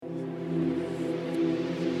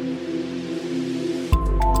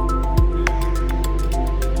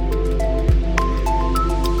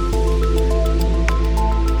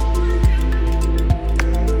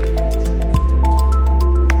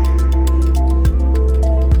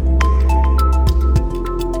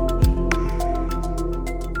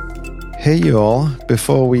Hey you all,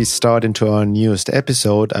 before we start into our newest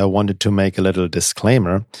episode, I wanted to make a little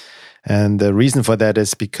disclaimer. And the reason for that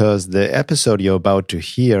is because the episode you're about to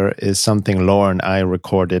hear is something Laura and I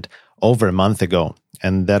recorded over a month ago.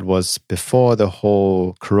 And that was before the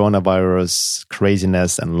whole coronavirus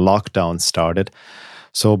craziness and lockdown started.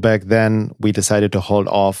 So back then, we decided to hold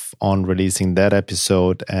off on releasing that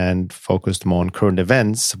episode and focused more on current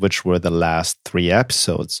events, which were the last 3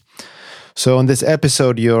 episodes. So in this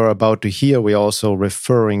episode you're about to hear, we're also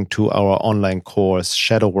referring to our online course,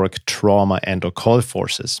 Shadowwork, Trauma, and Occult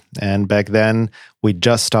Forces. And back then, we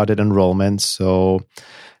just started enrollment, so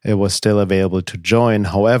it was still available to join.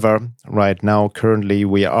 However, right now, currently,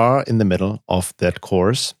 we are in the middle of that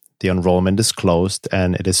course. The enrollment is closed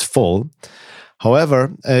and it is full.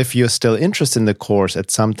 However, if you're still interested in the course at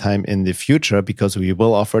some time in the future, because we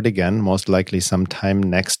will offer it again, most likely sometime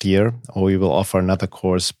next year, or we will offer another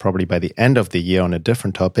course probably by the end of the year on a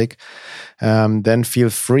different topic, then feel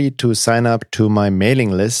free to sign up to my mailing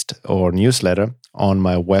list or newsletter on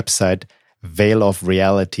my website,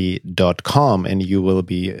 veilofreality.com, and you will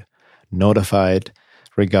be notified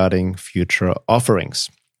regarding future offerings.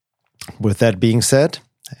 With that being said,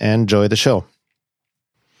 enjoy the show.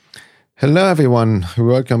 Hello, everyone. We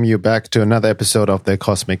welcome you back to another episode of the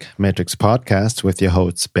Cosmic Matrix Podcast with your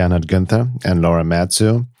hosts Bernhard Günther and Laura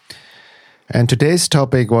Matsu. And today's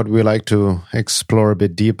topic, what we like to explore a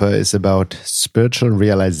bit deeper, is about spiritual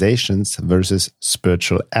realizations versus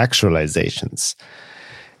spiritual actualizations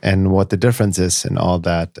and what the difference is and all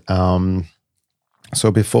that.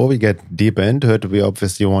 So before we get deeper into it, we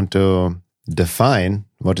obviously want to define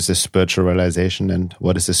what is a spiritual realization and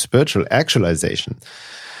what is a spiritual actualization.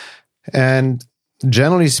 And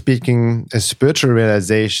generally speaking, a spiritual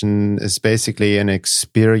realization is basically an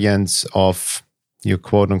experience of your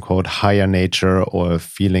quote-unquote higher nature, or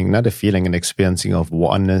an experiencing of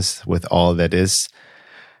oneness with all that is,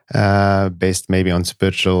 based maybe on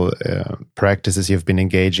spiritual practices you've been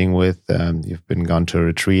engaging with. You've been gone to a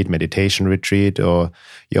retreat, meditation retreat, or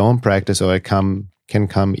your own practice, or it can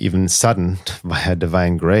come even sudden via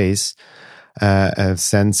divine grace. A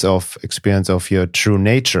sense of experience of your true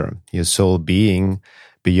nature, your soul being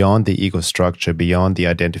beyond the ego structure, beyond the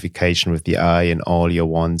identification with the I and all your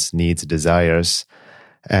wants, needs, desires,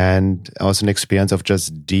 and also an experience of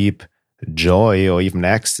just deep joy or even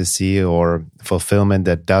ecstasy or fulfillment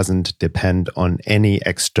that doesn't depend on any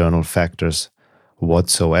external factors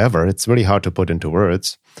whatsoever. It's really hard to put into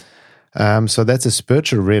words. So that's a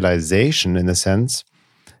spiritual realization in a sense.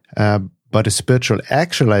 But a spiritual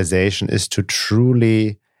actualization is to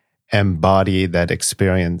truly embody that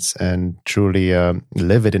experience and truly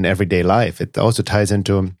live it in everyday life. It also ties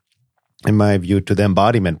into, in my view, to the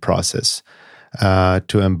embodiment process,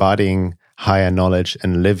 to embodying higher knowledge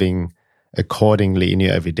and living accordingly in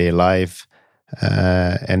your everyday life.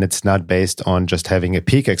 And it's not based on just having a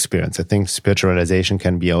peak experience. I think spiritualization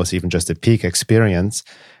can be also even just a peak experience.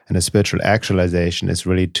 And a spiritual actualization is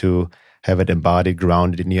really to have it embodied,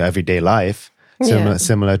 grounded in your everyday life.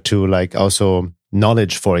 Similar to like also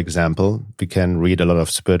knowledge, for example. We can read a lot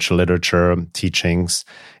of spiritual literature, teachings,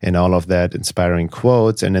 and all of that, inspiring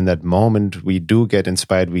quotes. And in that moment, we do get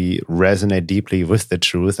inspired. We resonate deeply with the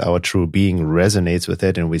truth. Our true being resonates with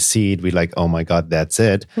it, and we see it. We like, oh my God, that's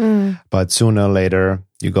it. But sooner or later,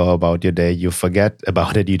 you go about your day, you forget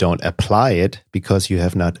about it. You don't apply it because you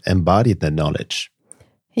have not embodied the knowledge.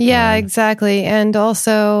 Yeah, exactly. And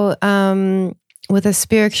also, with a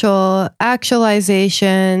spiritual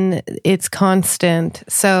actualization, it's constant.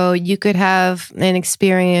 So you could have an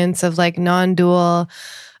experience of like non-dual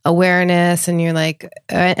awareness, and you're like,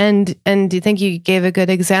 and do you think you gave a good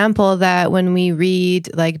example that when we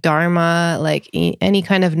read like Dharma, like any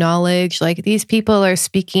kind of knowledge, like these people are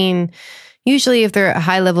speaking, usually if they're a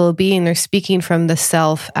high level being, they're speaking from the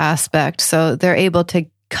self aspect. So they're able to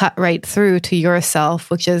cut right through to yourself,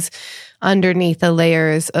 which is underneath the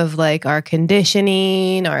layers of like our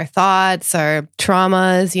conditioning, our thoughts, our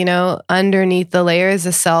traumas, underneath the layers,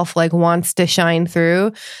 the self like wants to shine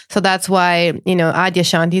through. So that's why,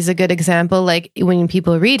 Adyashanti is a good example. Like when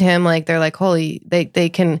people read him, like they're like, holy, they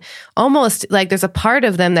can almost like there's a part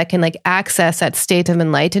of them that can like access that state of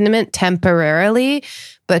enlightenment temporarily.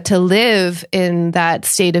 But to live in that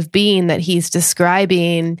state of being that he's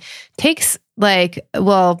describing takes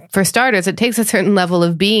for starters, it takes a certain level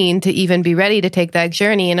of being to even be ready to take that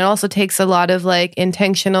journey. And it also takes a lot of like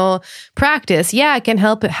intentional practice. Yeah, it can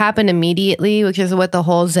help it happen immediately, which is what the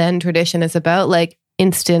whole Zen tradition is about, like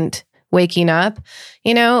instant waking up,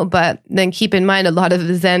 but then keep in mind, a lot of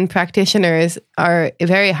the Zen practitioners are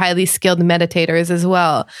very highly skilled meditators as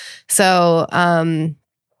well. So,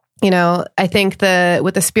 I think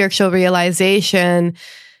with the spiritual realization,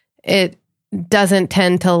 it doesn't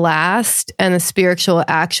tend to last. And the spiritual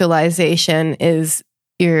actualization is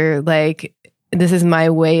you're like, this is my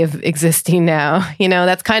way of existing now.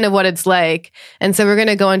 That's kind of what it's like. And so we're going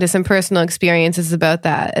to go into some personal experiences about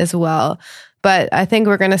that as well. But I think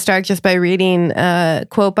we're going to start just by reading a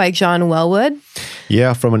quote by John Welwood.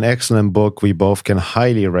 Yeah, from an excellent book we both can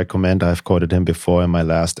highly recommend. I've quoted him before in my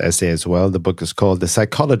last essay as well. The book is called The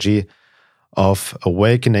Psychology of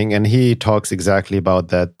Awakening, and he talks exactly about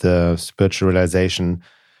that, the spiritual realization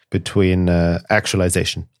between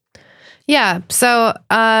actualization. Yeah, so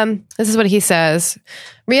this is what he says.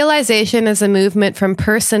 Realization is a movement from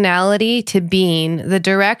personality to being, the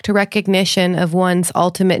direct recognition of one's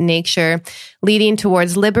ultimate nature, leading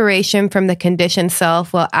towards liberation from the conditioned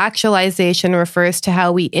self, while actualization refers to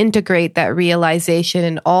how we integrate that realization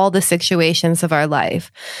in all the situations of our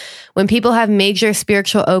life. When people have major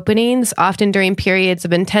spiritual openings, often during periods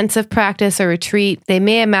of intensive practice or retreat, they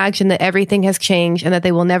may imagine that everything has changed and that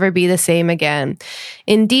they will never be the same again.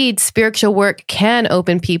 Indeed, spiritual work can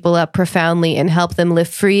open people up profoundly and help them live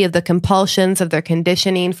free of the compulsions of their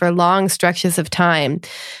conditioning for long stretches of time.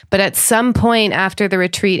 But at some point after the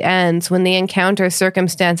retreat ends, when they encounter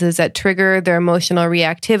circumstances that trigger their emotional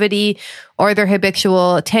reactivity or their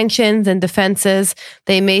habitual tensions and defenses,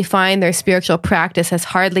 they may find their spiritual practice has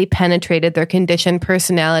hardly penetrated their conditioned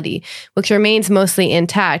personality, which remains mostly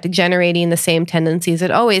intact, generating the same tendencies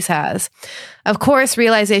it always has. Of course,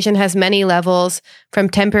 realization has many levels, from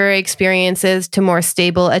temporary experiences to more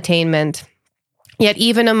stable attainment. Yet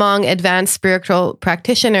even among advanced spiritual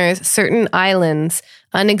practitioners, certain islands,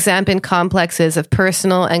 unexamined complexes of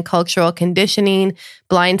personal and cultural conditioning,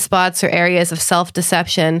 blind spots, or areas of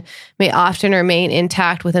self-deception may often remain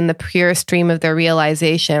intact within the pure stream of their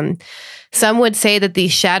realization. Some would say that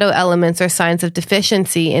these shadow elements are signs of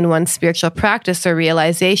deficiency in one's spiritual practice or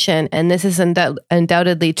realization, and this is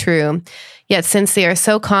undoubtedly true. Yet since they are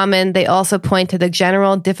so common, they also point to the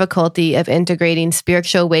general difficulty of integrating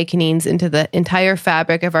spiritual awakenings into the entire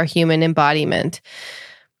fabric of our human embodiment.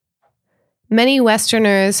 Many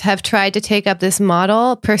Westerners have tried to take up this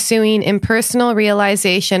model, pursuing impersonal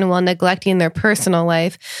realization while neglecting their personal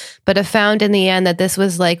life, but have found in the end that this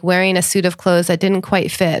was like wearing a suit of clothes that didn't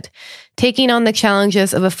quite fit. Taking on the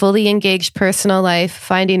challenges of a fully engaged personal life,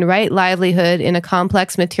 finding right livelihood in a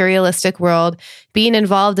complex materialistic world, being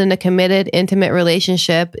involved in a committed, intimate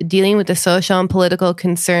relationship, dealing with the social and political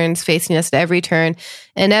concerns facing us at every turn,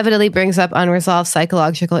 inevitably brings up unresolved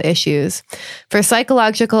psychological issues. For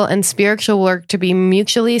psychological and spiritual work to be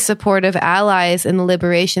mutually supportive allies in the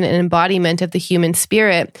liberation and embodiment of the human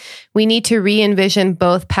spirit, we need to re-envision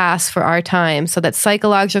both paths for our time so that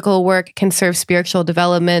psychological work can serve spiritual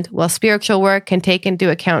development, while spiritual work can take into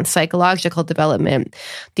account psychological development.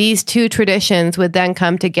 These two traditions would then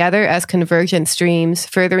come together as convergent streams,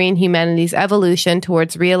 furthering humanity's evolution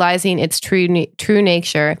towards realizing its true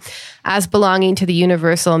nature as belonging to the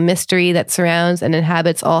universal mystery that surrounds and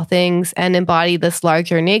inhabits all things, and embodying this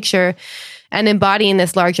larger nature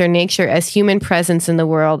as human presence in the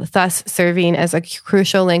world, thus serving as a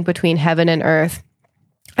crucial link between heaven and earth.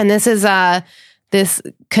 And this is this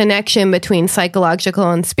connection between psychological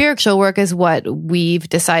and spiritual work is what we've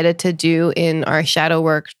decided to do in our shadow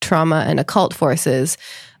work, trauma, and occult forces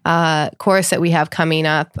course that we have coming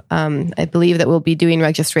up. I believe that we'll be doing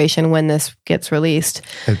registration when this gets released.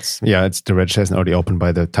 The registration already open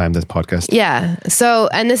by the time this podcast. Yeah. So,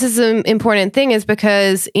 and this is an important thing is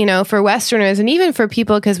because, for Westerners and even for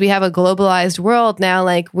people, because we have a globalized world now,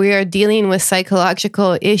 like we are dealing with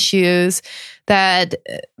psychological issues that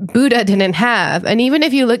Buddha didn't have. And even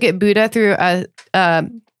if you look at Buddha through a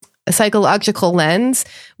psychological lens,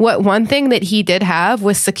 one thing that he did have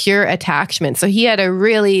was secure attachment. So he had a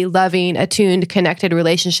really loving, attuned, connected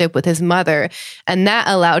relationship with his mother, and that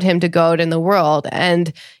allowed him to go out in the world.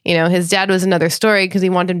 And his dad was another story because he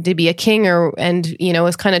wanted him to be a king, and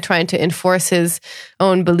was kind of trying to enforce his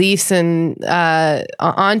own beliefs and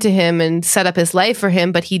onto him and set up his life for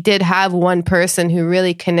him. But he did have one person who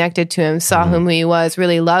really connected to him, saw whom he was,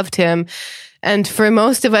 really loved him. And for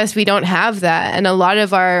most of us, we don't have that. And a lot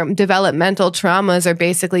of our developmental traumas are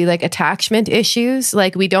basically like attachment issues.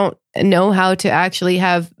 Like we don't know how to actually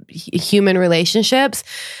have human relationships.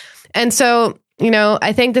 And so,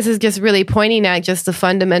 I think this is just really pointing at just the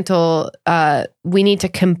fundamental, we need to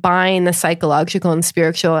combine the psychological and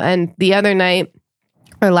spiritual. And the other night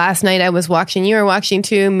or last night I was watching, you were watching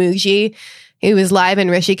too, Mukji. He was live in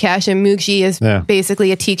Rishikesh, and Mukji is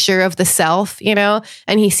basically a teacher of the self,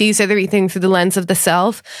 and he sees everything through the lens of the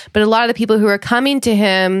self. But a lot of the people who are coming to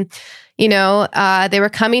him, they were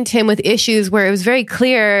coming to him with issues where it was very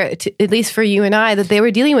clear, at least for you and I, that they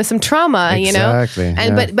were dealing with some trauma, Exactly.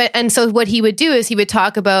 And so what he would do is he would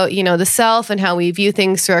talk about, the self and how we view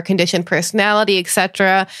things through our conditioned personality,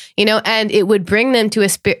 etc., and it would bring them to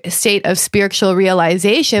a state of spiritual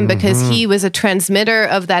realization because he was a transmitter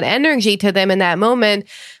of that energy to them in that moment.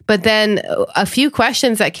 But then a few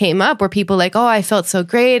questions that came up were people like, oh, I felt so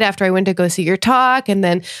great after I went to go see your talk. And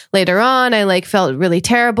then later on, I felt really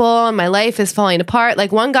terrible and my life is falling apart.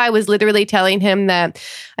 Like one guy was literally telling him that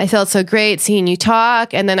I felt so great seeing you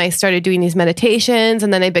talk. And then I started doing these meditations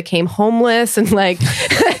and then I became homeless and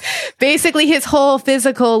basically his whole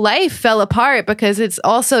physical life fell apart because it's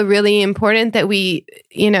also really important that we,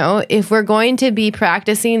 if we're going to be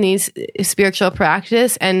practicing these spiritual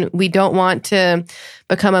practice and we don't want to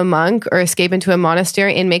become a monk or escape into a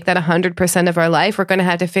monastery and make that 100% of our life, we're going to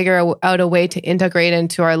have to figure out a way to integrate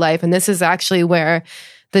into our life. And this is actually where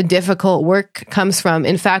the difficult work comes from.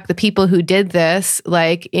 In fact, the people who did this,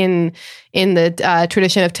 like in the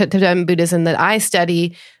tradition of Tibetan Buddhism that I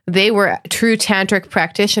study, they were true tantric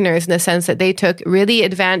practitioners in the sense that they took really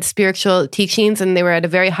advanced spiritual teachings and they were at a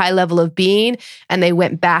very high level of being and they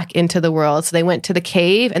went back into the world. So they went to the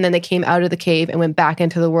cave and then they came out of the cave and went back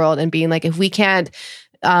into the world and being like, if we can't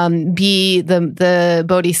be the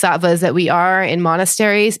bodhisattvas that we are in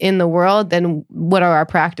monasteries in the world, then what are our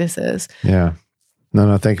practices? Yeah.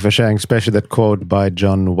 No, thank you for sharing, especially that quote by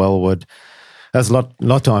John Wellwood. There's a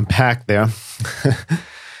lot to unpack there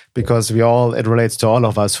because it relates to all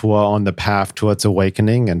of us who are on the path towards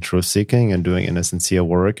awakening and truth seeking and doing inner sincere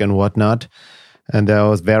work and whatnot. And there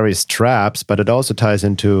are various traps, but it also ties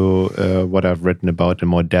into what I've written about in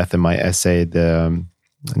more depth in my essay, the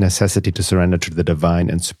necessity to surrender to the divine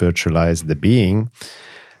and spiritualize the being.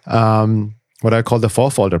 What I call the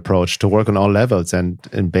fourfold approach, to work on all levels. And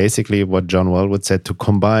basically what John Wellwood said, to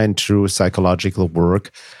combine true psychological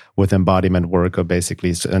work with embodiment work or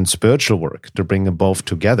basically and spiritual work, to bring them both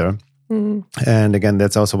together. And again,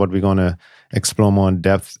 that's also what we're going to explore more in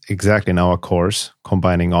depth exactly in our course,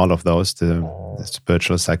 combining all of those, the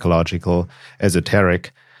spiritual, psychological,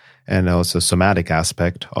 esoteric, and also somatic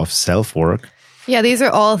aspect of self-work. Yeah, these are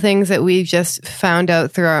all things that we've just found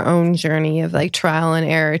out through our own journey of trial and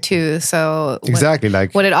error too. So exactly,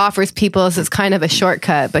 what it offers people is it's kind of a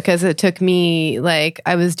shortcut because it took me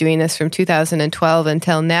I was doing this from 2012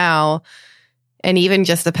 until now. And even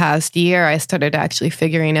just the past year, I started actually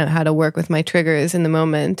figuring out how to work with my triggers in the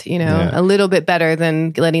moment, a little bit better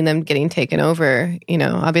than letting them getting taken over.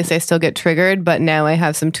 Obviously I still get triggered, but now I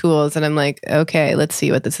have some tools and I'm like, okay, let's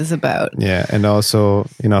see what this is about. Yeah. And also,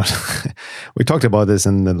 we talked about this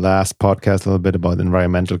in the last podcast, a little bit about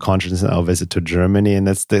environmental consciousness and our visit to Germany. And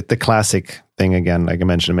that's the classic thing again, like I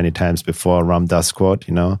mentioned many times before, Ram Dass quote,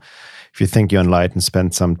 if you think you're enlightened,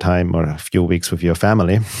 spend some time or a few weeks with your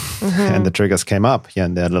family, and the triggers came up here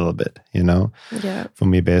and there a little bit, Yeah. For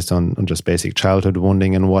me, based on just basic childhood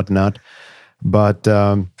wounding and whatnot. But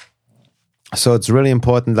so it's really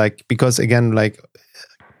important, because again,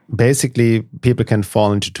 basically people can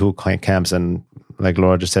fall into two camps. And like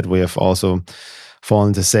Laura just said, we have also fallen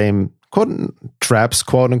into the same traps,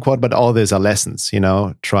 quote unquote, but all these are lessons,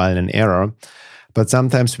 trial and error. But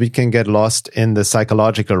sometimes we can get lost in the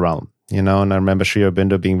psychological realm, and I remember Sri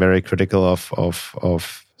Aurobindo being very critical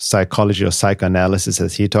of psychology or psychoanalysis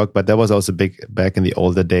as he talked, but that was also big back in the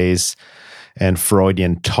older days, and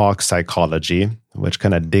Freudian talk psychology, which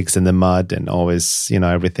kind of digs in the mud and always,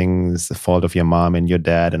 everything's the fault of your mom and your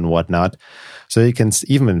dad and whatnot. So you can,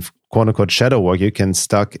 even in quote unquote shadow work, you can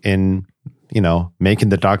stuck in, making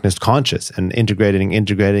the darkness conscious and integrating and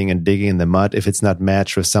digging in the mud if it's not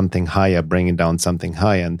matched with something higher, bringing down something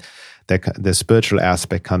high. And the spiritual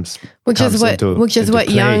aspect comes into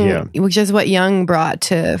what Jung brought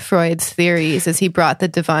to Freud's theories, is he brought the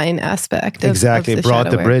divine aspect of the brought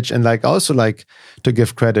the work. bridge. And also to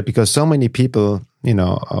give credit, because so many people,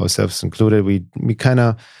 ourselves included, we kind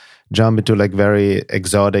of jump into very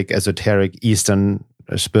exotic, esoteric Eastern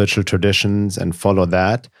spiritual traditions and follow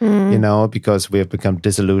that, because we have become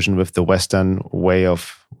disillusioned with the Western way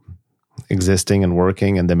of existing and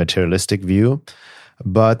working and the materialistic view.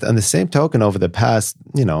 But on the same token, over the past,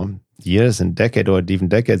 years and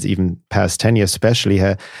decades, even past 10 years especially,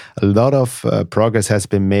 a lot of progress has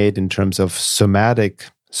been made in terms of somatic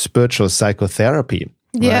spiritual psychotherapy,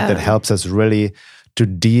 right? That helps us really to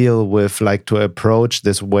deal with, to approach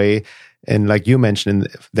this way. And like you mentioned,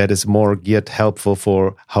 that is more geared helpful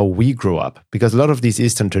for how we grew up. Because a lot of these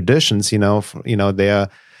Eastern traditions, they are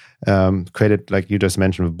created, like you just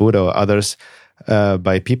mentioned with Buddha or others,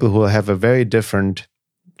 by people who have a very different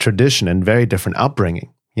tradition and very different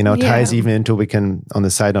upbringing. ties even into, we can, on the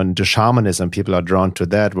side, into shamanism. People are drawn to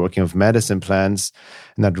that, working with medicine plants,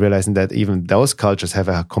 not realizing that even those cultures have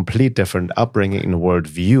a complete different upbringing and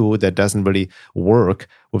worldview that doesn't really work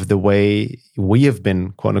with the way we have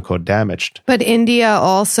been, quote unquote, damaged. But India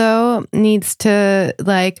also needs to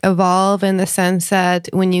evolve in the sense that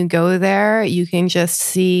when you go there, you can just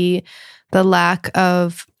see the lack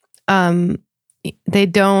of, they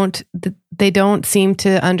don't seem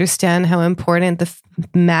to understand how important the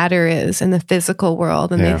matter is in the physical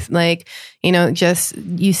world. And they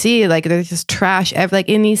you see there's just trash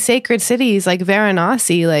in these sacred cities like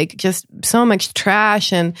Varanasi, just so much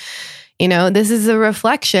trash. And this is a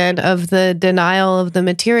reflection of the denial of the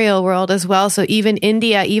material world as well. So even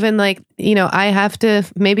India, I have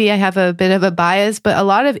a bit of a bias, but a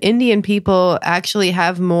lot of Indian people actually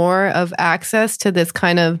have more of access to this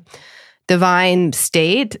kind of divine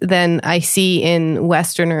state than I see in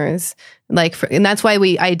Westerners. And that's why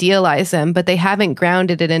we idealize them, but they haven't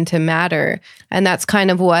grounded it into matter. And that's kind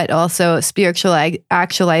of what also spiritual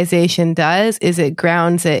actualization does, is it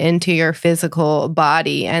grounds it into your physical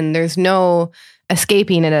body. And there's no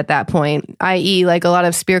escaping it at that point, i.e. a lot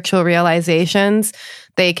of spiritual realizations,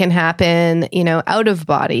 they can happen, out of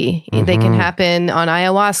body. Mm-hmm. They can happen on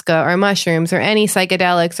ayahuasca or mushrooms or any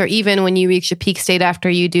psychedelics, or even when you reach a peak state after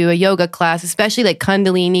you do a yoga class, especially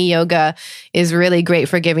Kundalini yoga is really great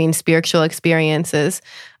for giving spiritual experiences.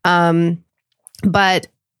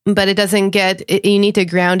 But it doesn't you need to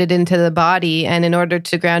ground it into the body. And in order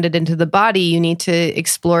to ground it into the body, you need to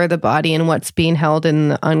explore the body and what's being held in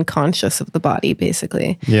the unconscious of the body,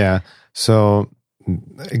 basically. Yeah. So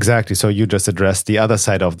exactly. So you just addressed the other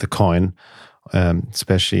side of the coin,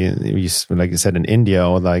 especially like you said in India,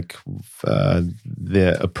 or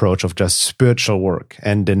the approach of just spiritual work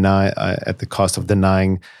and deny at the cost of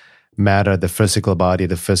denying matter, the physical body,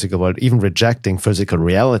 the physical world, even rejecting physical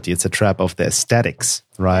reality. It's a trap of the aesthetics,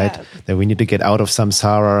 right? Yeah. That we need to get out of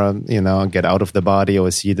samsara, get out of the body. Or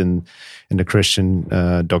see it in the Christian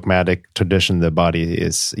dogmatic tradition, the body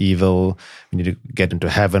is evil. We need to get into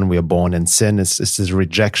heaven. We are born in sin. It's this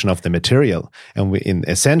rejection of the material. And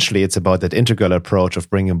essentially, it's about that integral approach of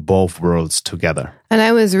bringing both worlds together. And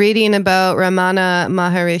I was reading about Ramana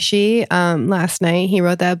Maharishi last night. He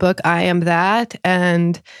wrote that book, I Am That.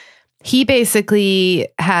 And he basically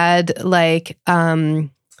had a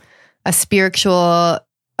spiritual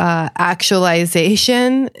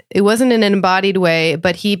actualization. It wasn't in an embodied way,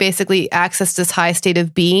 but he basically accessed this high state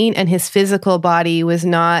of being, and his physical body was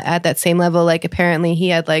not at that same level. Apparently he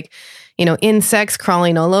had insects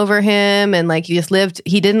crawling all over him, and he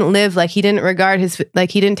didn't regard his,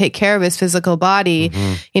 he didn't take care of his physical body,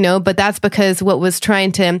 but that's because what was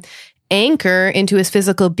trying to anchor into his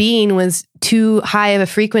physical being was too high of a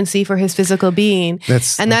frequency for his physical being.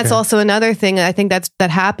 That's also another thing I think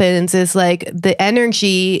that happens is the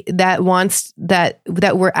energy that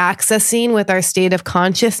we're accessing with our state of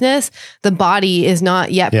consciousness, the body is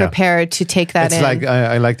not yet prepared to take that in. It's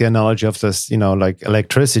I like the analogy of this,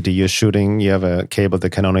 electricity. You have a cable that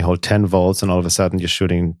can only hold 10 volts, and all of a sudden you're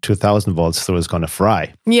shooting 2000 volts through, it's going to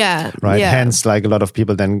fry. Yeah. Right. Yeah. Hence, a lot of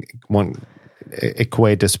people then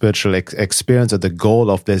equate the spiritual experience or the goal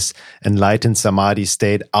of this enlightened samadhi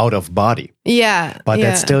state out of body. Yeah. But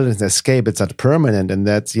that's still an escape. It's not permanent. And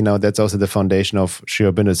that's, that's also the foundation of Sri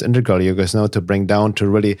Aurobindo's integral yoga, is to bring down, to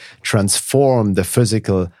really transform the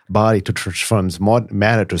physical body, to transform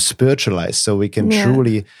matter, to spiritualize, so we can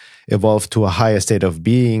truly evolve to a higher state of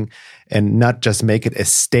being, and not just make it a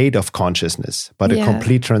state of consciousness, but a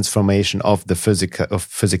complete transformation of the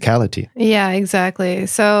physicality. Yeah, exactly.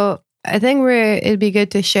 So I think it'd be good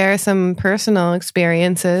to share some personal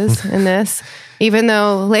experiences in this, even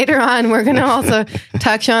though later on we're going to also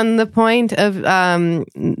touch on the point of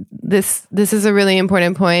this. This is a really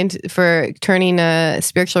important point for turning a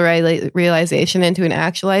spiritual realization into an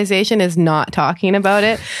actualization, is not talking about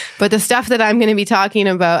it. But the stuff that I'm going to be talking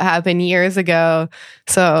about happened years ago.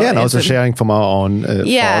 So and also sharing from our own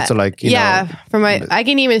thoughts. So I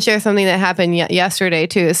can even share something that happened yesterday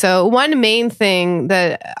too. So one main thing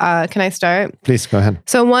that can I start? Please go ahead.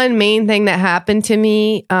 So one main thing that happened to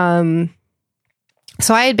me.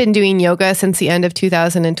 So I had been doing yoga since the end of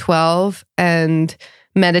 2012 and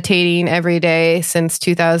meditating every day since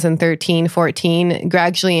 2013, 14,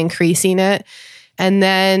 gradually increasing it. And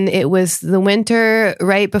then it was the winter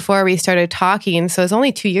right before we started talking. So it was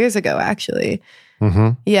only 2 years ago, actually.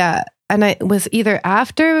 Mm-hmm. Yeah. And it was either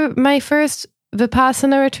after my first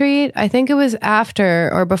Vipassana retreat. I think it was after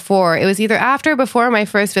or before. It was either after or before my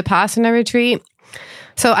first Vipassana retreat.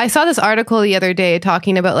 So I saw this article the other day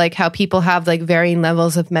talking about like how people have like varying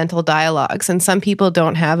levels of mental dialogues, and some people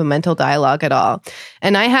don't have a mental dialogue at all.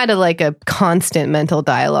 And I had a constant mental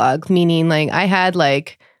dialogue, meaning like I had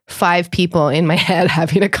like 5 people in my head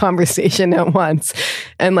having a conversation at once.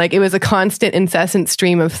 And like it was a constant, incessant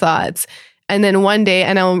stream of thoughts. And then one day,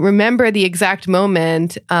 and I'll remember the exact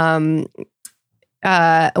moment,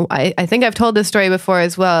 I think I've told this story before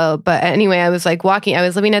as well, but anyway, I was like walking, I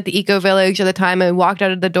was living at the eco village at the time. I walked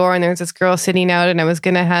out of the door and there was this girl sitting out and I was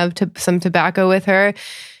going to have some tobacco with her.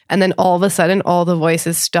 And then all of a sudden, all the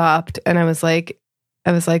voices stopped. And I was like,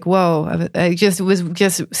 whoa, it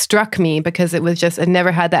just struck me because it was just, I'd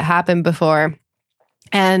never had that happen before.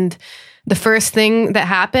 And the first thing that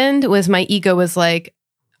happened was my ego was like,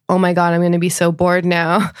 oh my God, I'm going to be so bored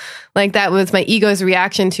now. Like that was my ego's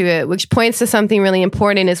reaction to it, which points to something really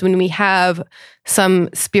important is when we have some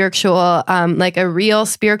spiritual, like a real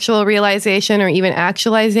spiritual realization or even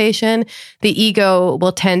actualization, the ego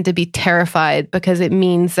will tend to be terrified because it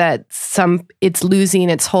means that it's losing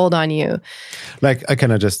its hold on you. Like, I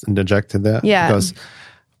kind of just interjected there. Yeah.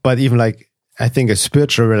 But even like, I think a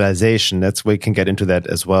spiritual realization, that's where we can get into that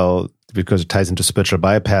as well, because it ties into spiritual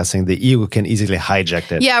bypassing. The ego can easily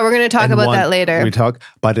hijack it. Yeah, we're going to talk about that later.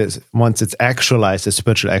 But once it's actualized, a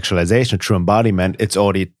spiritual actualization, true embodiment, it's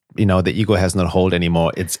already, the ego has no hold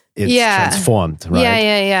anymore. It's transformed,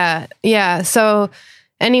 right? Yeah. So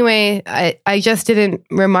anyway, I just didn't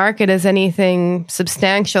remark it as anything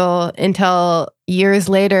substantial until years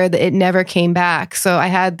later that it never came back. So I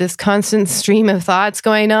had this constant stream of thoughts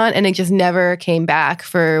going on and it just never came back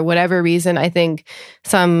for whatever reason. I think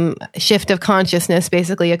some shift of consciousness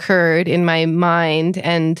basically occurred in my mind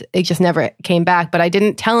and it just never came back. But I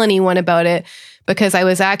didn't tell anyone about it because I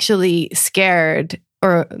was actually scared,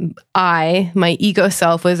 or my ego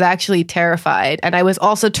self was actually terrified. And I was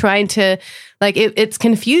also trying to, like, it's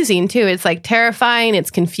confusing too. It's like terrifying,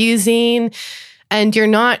 it's confusing. And you're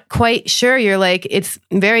not quite sure. You're like, it's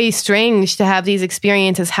very strange to have these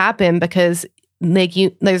experiences happen because like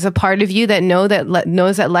there's a part of you that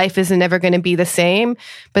knows that life is never going to be the same.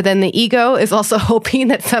 But then the ego is also hoping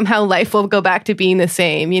that somehow life will go back to being the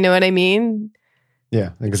same. You know what I mean? Yeah,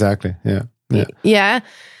 exactly. Yeah. Yeah.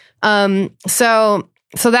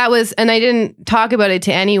 So that was, and I didn't talk about it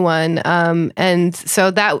to anyone. And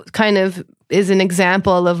so that kind of is an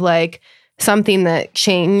example of like, something that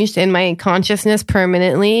changed in my consciousness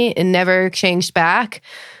permanently and never changed back.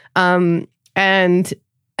 And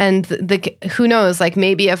who knows, like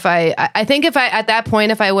maybe if I think if I, at that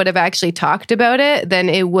point, if I would have actually talked about it, then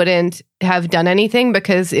it wouldn't have done anything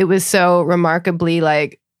because it was so remarkably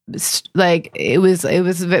like it was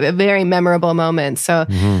a very memorable moment. So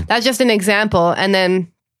that's just an example. And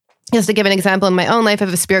then just to give an example in my own life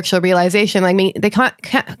of a spiritual realization, like they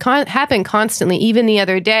can't happen constantly. Even the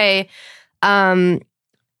other day, I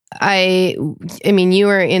mean, you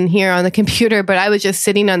were in here on the computer, but I was just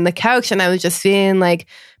sitting on the couch and I was just feeling like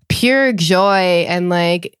pure joy and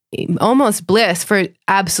like almost bliss for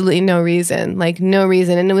absolutely no reason.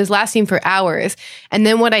 And it was lasting for hours. And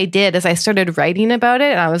then what I did is I started writing about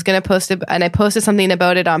it and I was going to post it, and I posted something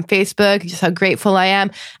about it on Facebook, just how grateful I am.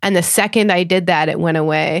 And the second I did that, it went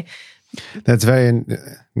away. That's very,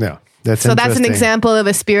 no. That's an example of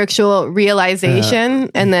a spiritual realization.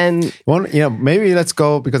 And then maybe let's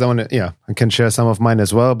go, because I can share some of mine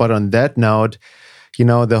as well. But on that note,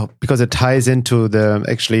 because it ties into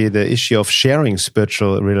the issue of sharing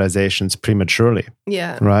spiritual realizations prematurely.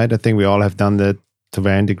 Yeah. Right. I think we all have done that to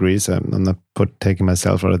varying degrees. I'm not taking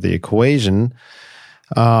myself out of the equation.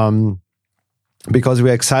 Because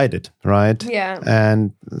we're excited, right? Yeah.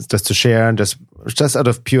 And just to share, and just out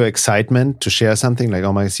of pure excitement to share something, like,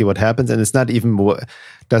 oh my, see what happens. And it's not even,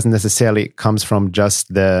 doesn't necessarily comes from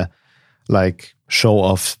just the like show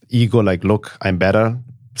off ego, like, look, I'm better.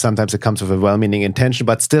 Sometimes it comes with a well-meaning intention,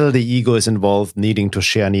 but still the ego is involved, needing to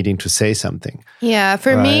share, needing to say something. Yeah.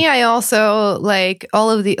 For me, I also like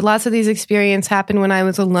lots of these experiences happened when I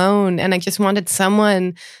was alone and I just wanted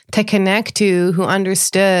someone to connect to who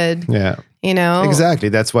understood. Yeah. Exactly.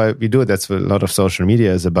 That's why we do it. That's what a lot of social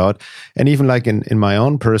media is about. And even like in my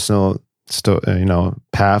own personal,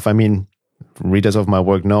 path, I mean, readers of my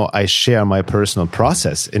work know I share my personal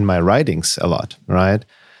process in my writings a lot, right?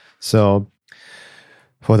 So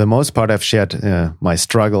for the most part, I've shared my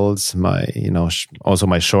struggles, my, also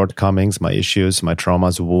my shortcomings, my issues, my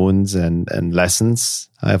traumas, wounds, and lessons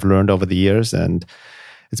I've learned over the years. And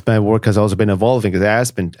my work has also been evolving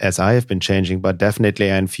as I have been changing, but definitely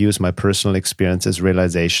I infuse my personal experiences,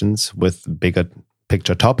 realizations with bigger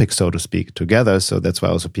picture topics, so to speak, together. So that's why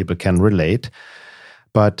also people can relate.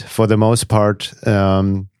 But for the most part,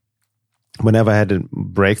 whenever I had a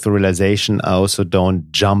breakthrough realization, I also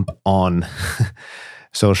don't jump on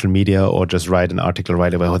social media or just write an article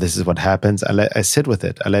right away. Oh, this is what happens. I sit with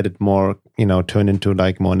it. I let it more, turn into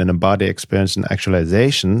like more an embodied experience and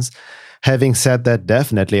actualizations. Having said that,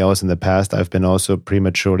 definitely also in the past, I've been also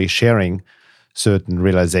prematurely sharing certain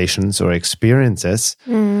realizations or experiences,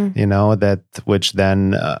 that which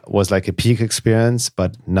then was like a peak experience,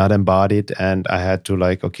 but not embodied. And I had to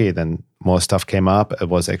then more stuff came up. It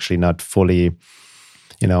was actually not fully,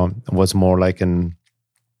 it was more like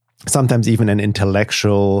sometimes even an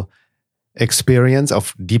intellectual experience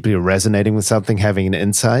of deeply resonating with something, having an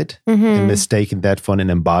insight, and mistaking that for an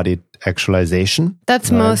embodied actualization.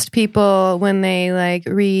 That's right? Most people, when they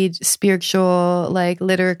read spiritual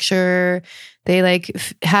literature, they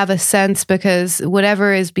have a sense because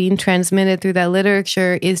whatever is being transmitted through that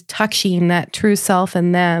literature is touching that true self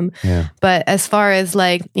in them. Yeah. But as far as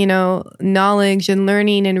knowledge and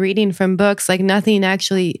learning and reading from books, nothing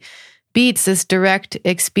actually beats this direct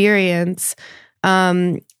experience.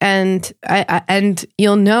 And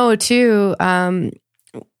you'll know too,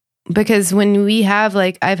 because when we have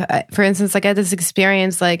for instance, I had this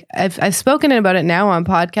experience, I've spoken about it now on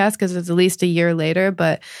podcast because it's at least a year later,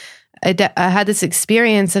 but I had this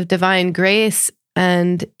experience of divine grace,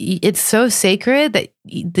 and it's so sacred that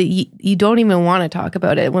you don't even want to talk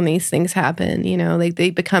about it when these things happen. They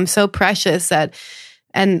become so precious that.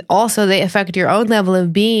 And also they affect your own level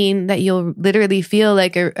of being, that you'll literally feel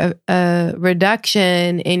like a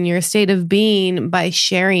reduction in your state of being by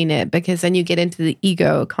sharing it, because then you get into the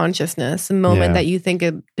ego consciousness the moment that you think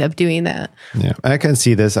of doing that. Yeah, I can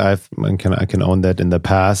see this. I can own that in the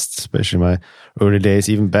past, especially my early days,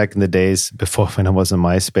 even back in the days before when I was in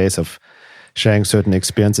MySpace, of sharing certain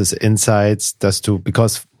experiences, insights,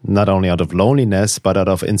 because not only out of loneliness, but out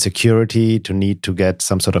of insecurity, to need to get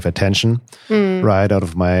some sort of attention, right, out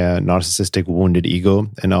of my narcissistic wounded ego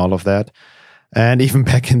and all of that. And even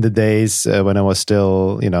back in the days when I was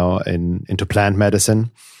still, into plant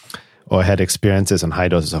medicine, or had experiences on high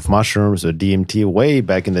doses of mushrooms or DMT, way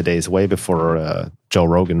back in the days, way before Joe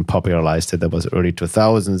Rogan popularized it. That was early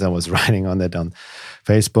 2000s. I was writing on that on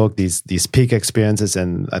Facebook, these peak experiences,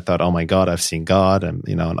 and I thought, oh my God, I've seen God, and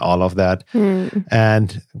and all of that.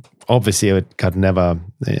 And obviously, it got never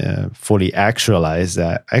fully actualized.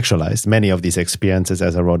 Many of these experiences,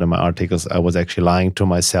 as I wrote in my articles, I was actually lying to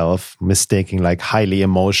myself, mistaking highly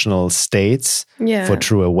emotional states for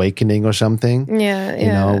true awakening or something.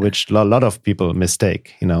 Which a lot of people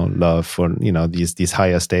mistake. Love for these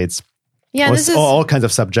higher states. Yeah, all kinds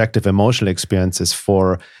of subjective emotional experiences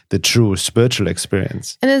for the true spiritual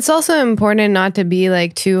experience. And it's also important not to be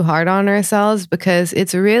too hard on ourselves, because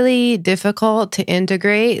it's really difficult to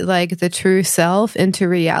integrate the true self into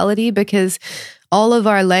reality, because all of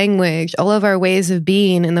our language, all of our ways of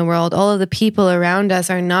being in the world, all of the people around us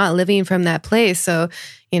are not living from that place. So,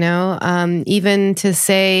 even to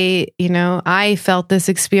say, I felt this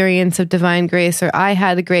experience of divine grace, or I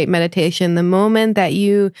had a great meditation, the moment that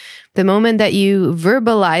you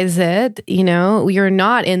verbalize it, you're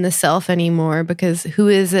not in the self anymore, because who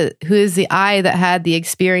is the I that had the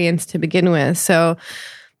experience to begin with? So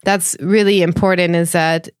that's really important, is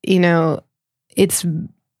that, it's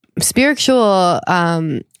spiritual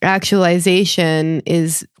actualization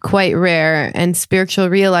is quite rare, and spiritual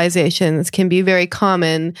realizations can be very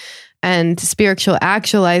common. And spiritual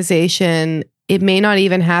actualization, it may not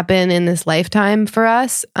even happen in this lifetime for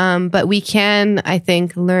us, but we can, I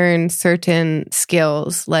think, learn certain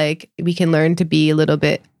skills. We can learn to be a little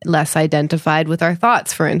bit less identified with our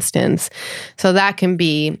thoughts, for instance. So that can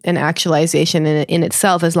be an actualization in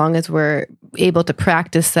itself, as long as we're able to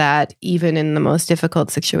practice that even in the most difficult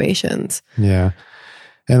situations. Yeah.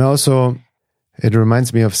 And also, it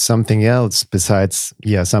reminds me of something else besides,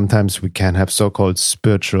 sometimes we can have so-called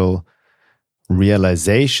spiritual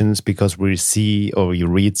realizations because we see or we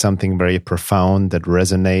read something very profound that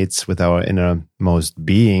resonates with our innermost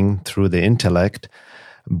being through the intellect,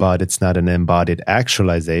 but it's not an embodied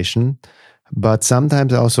actualization. But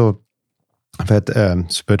sometimes also I've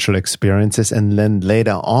had spiritual experiences, and then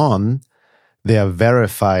later on they are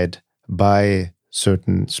verified by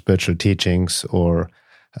certain spiritual teachings or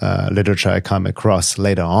literature I come across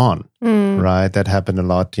later on, right? That happened a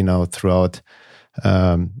lot, throughout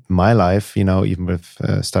my life, even with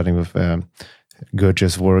starting with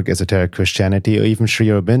Gurdjieff's work, Esoteric Christianity, or even Sri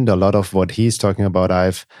Aurobindo. A lot of what he's talking about,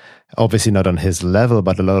 I've obviously not on his level,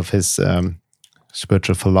 but a lot of his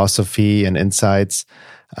spiritual philosophy and insights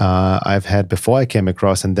I've had before I came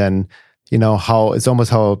across. And then, how it's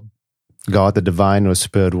almost how God, the divine or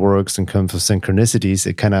spirit works in terms of synchronicities.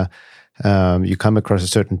 It kind of you come across a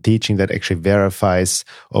certain teaching that actually verifies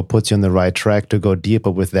or puts you on the right track to go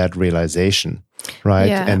deeper with that realization, right?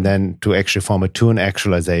 Yeah. And then to actually form a tune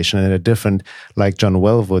actualization and a different, like John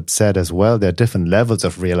Wellwood said as well, there are different levels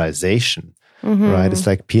of realization, right? It's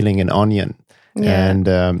like peeling an onion. Yeah.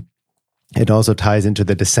 And it also ties into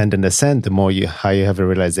the descent and ascent. The more high you have a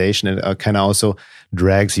realization, it kind of also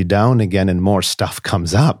drags you down again and more stuff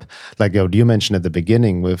comes up. Like you mentioned at the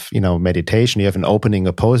beginning with, meditation, you have an opening,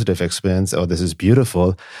 a positive experience. Oh, this is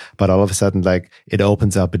beautiful. But all of a sudden, like it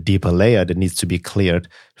opens up a deeper layer that needs to be cleared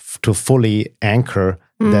to fully anchor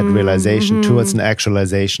that realization towards an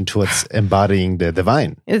actualization, towards embodying the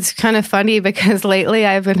divine. It's kind of funny because lately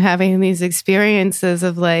I've been having these experiences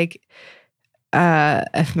of like,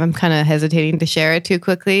 I'm kind of hesitating to share it too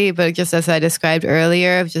quickly, but just as I described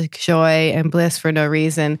earlier, of just joy and bliss for no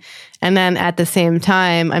reason. And then at the same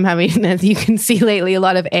time, I'm having, as you can see lately, a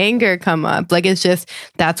lot of anger come up. Like it's just,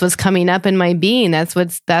 that's what's coming up in my being. That's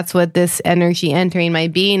what this energy entering my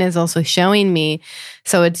being is also showing me.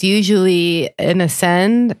 So it's usually an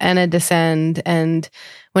ascend and a descend. And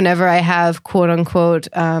whenever I have quote unquote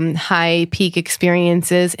high peak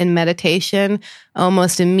experiences in meditation,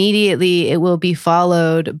 almost immediately it will be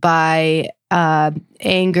followed by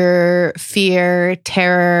anger, fear,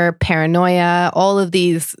 terror, paranoia, all of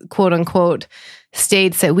these quote unquote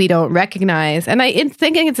states that we don't recognize. And I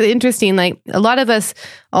think it's interesting, like a lot of us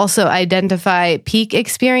also identify peak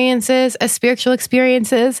experiences as spiritual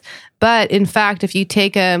experiences. But in fact, if you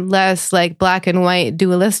take a less like black and white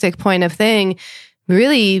dualistic point of thing,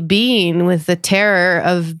 really being with the terror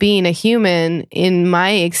of being a human, in my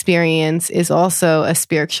experience, is also a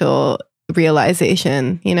spiritual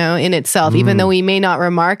realization, in itself, even though we may not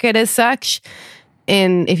remark it as such.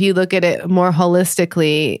 And if you look at it more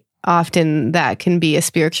holistically, often that can be a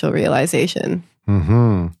spiritual realization.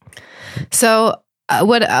 So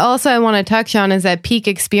what also I want to touch on is that peak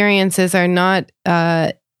experiences are not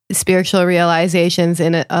spiritual realizations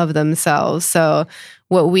in and of themselves. So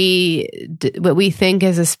what we think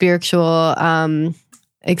is a spiritual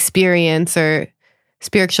experience or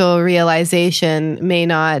spiritual realization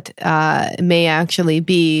may actually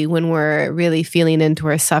be when we're really feeling into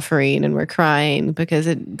our suffering and we're crying, because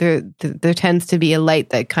there tends to be a light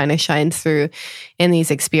that kind of shines through in these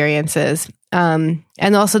experiences. And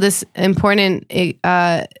also this important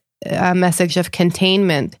message of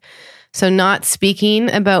containment. So not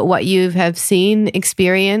speaking about what you have seen,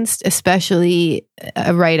 experienced, especially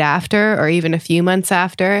right after or even a few months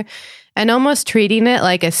after, and almost treating it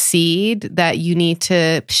like a seed that you need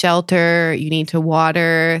to shelter, you need to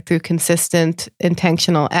water through consistent,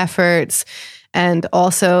 intentional efforts. And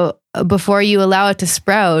also before you allow it to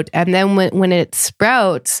sprout. And then when it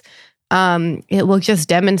sprouts, it will just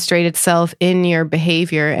demonstrate itself in your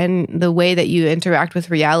behavior and the way that you interact with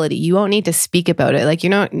reality. You won't need to speak about it. Like you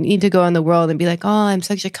don't need to go in the world and be like, oh, I'm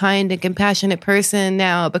such a kind and compassionate person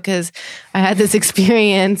now because I had this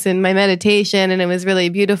experience in my meditation and it was really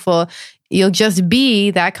beautiful. You'll just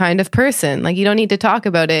be that kind of person. Like you don't need to talk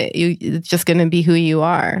about it. It's just going to be who you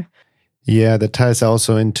are. Yeah, that ties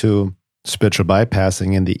also into spiritual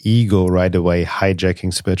bypassing and the ego right away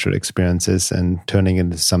hijacking spiritual experiences and turning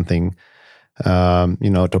into something,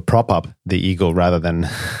 to prop up the ego rather than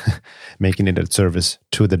making it a service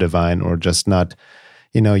to the divine, or just not,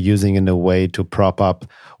 using in a way to prop up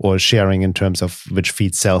or sharing in terms of which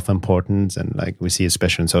feeds self-importance. And like we see,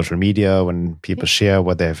 especially in social media, when people share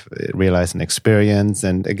what they've realized and experienced.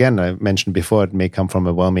 And again, I mentioned before, it may come from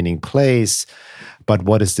a well-meaning place, but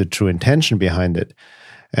what is the true intention behind it?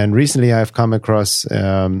 And recently I've come across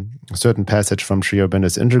a certain passage from Sri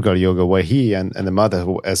Aurobindo's Integral Yoga where he and the mother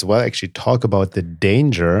who as well actually talk about the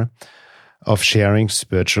danger of sharing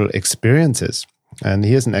spiritual experiences. And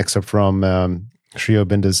here's an excerpt from Sri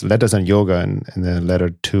Aurobindo's Letters on Yoga in a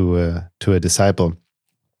letter to a disciple.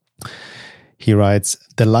 He writes,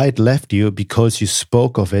 "The light left you because you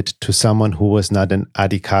spoke of it to someone who was not an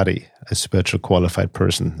adhikari, a spiritual qualified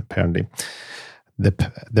person, apparently.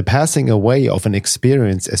 The passing away of an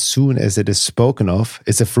experience as soon as it is spoken of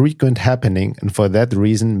is a frequent happening, and for that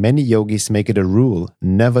reason many yogis make it a rule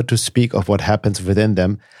never to speak of what happens within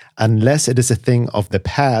them unless it is a thing of the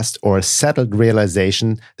past or a settled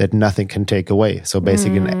realization that nothing can take away." So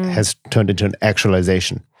basically it has turned into an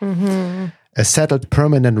actualization. A settled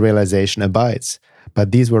permanent realization abides,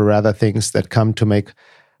 but these were rather things that come to make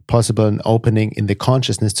possible an opening in the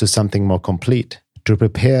consciousness to something more complete, to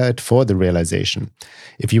prepare it for the realization.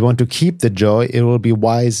 If you want to keep the joy, it will be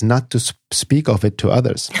wise not to speak of it to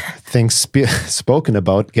others. Things spoken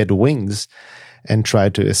about get wings and try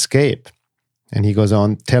to escape. And he goes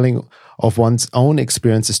on telling of one's own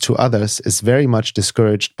experiences to others is very much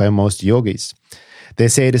discouraged by most yogis. They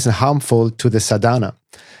say it is harmful to the sadhana.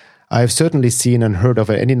 I have certainly seen and heard of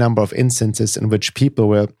any number of instances in which people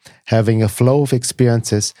were having a flow of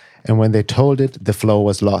experiences, and when they told it, the flow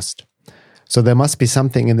was lost. So there must be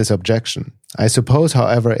something in this objection. I suppose,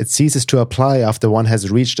 however, it ceases to apply after one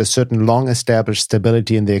has reached a certain long-established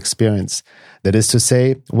stability in the experience. That is to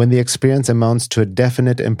say, when the experience amounts to a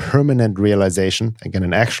definite and permanent realization, again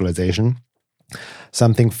an actualization,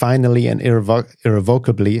 something finally and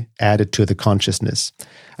irrevocably added to the consciousness.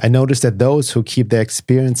 I notice that those who keep their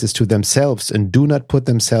experiences to themselves and do not put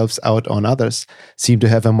themselves out on others seem to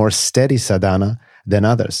have a more steady sadhana than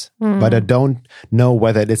others. But I don't know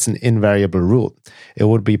whether it's an invariable rule. It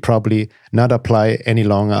would be probably not apply any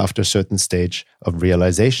longer after a certain stage of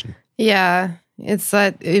realization. Yeah. It's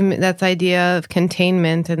that idea of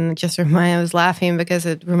containment, and I was laughing because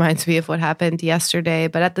it reminds me of what happened yesterday.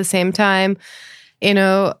 But at the same time,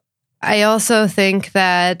 I also think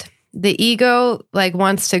that the ego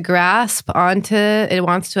wants to grasp onto it,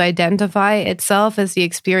 wants to identify itself as the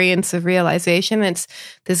experience of realization. It's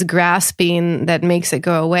this grasping that makes it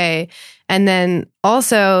go away. And then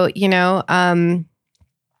also,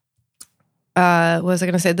 what was I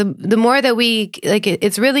going to say? The more that we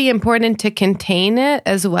it's really important to contain it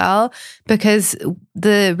as well, because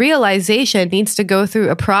the realization needs to go through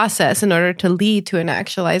a process in order to lead to an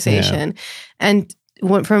actualization. Yeah. And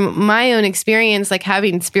from my own experience,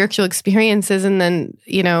 having spiritual experiences and then,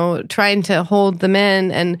 trying to hold them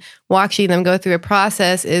in and watching them go through a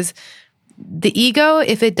process is the ego,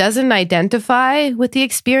 if it doesn't identify with the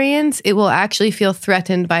experience, it will actually feel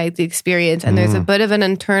threatened by the experience. And there's a bit of an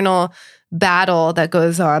internal battle that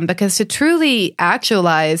goes on, because to truly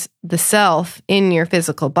actualize the self in your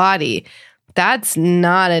physical body, that's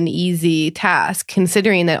not an easy task,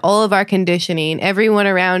 considering that all of our conditioning, everyone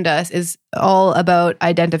around us is all about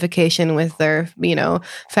identification with their,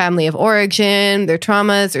 family of origin, their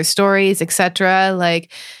traumas, their stories, etc.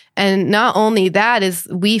 And not only that is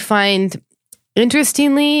we find,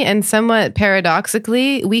 interestingly and somewhat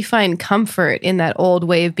paradoxically, we find comfort in that old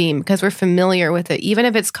way of being because we're familiar with it. Even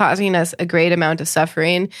if it's causing us a great amount of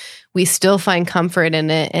suffering, we still find comfort in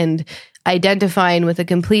it, and identifying with a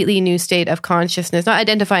completely new state of consciousness,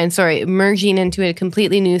 merging into a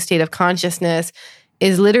completely new state of consciousness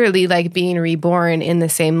is literally like being reborn in the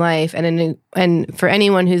same life. And for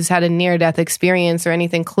anyone who's had a near-death experience or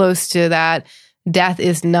anything close to that, death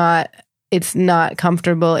is not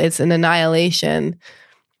comfortable. It's an annihilation.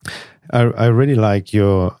 I really like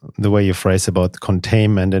the way you phrase about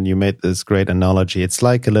containment, and you made this great analogy. It's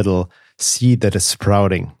like a little seed that is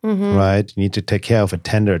sprouting, right? You need to take care of it,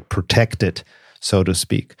 tender it, protect it, so to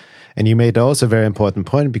speak. And you made also a very important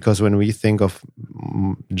point, because when we think of,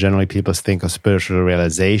 generally people think of spiritual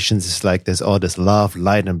realizations, it's like there's all this love,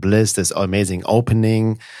 light and bliss, this amazing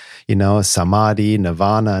opening, samadhi,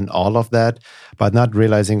 nirvana, and all of that, but not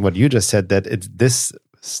realizing what you just said, that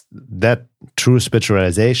that true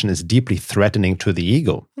spiritualization is deeply threatening to the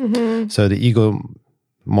ego. So the ego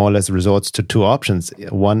more or less resorts to two options.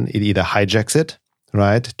 One, it either hijacks it,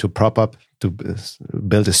 right, to prop up, to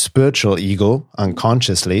build a spiritual ego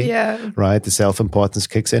unconsciously, right? The self-importance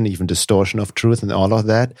kicks in, even distortion of truth and all of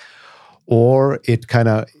that. Or it kind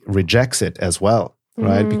of rejects it as well,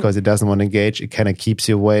 right? Because it doesn't want to engage. It kind of keeps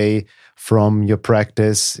you away from your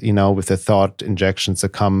practice, with the thought injections that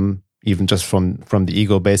come even just from the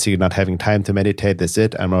ego, basically not having time to meditate. That's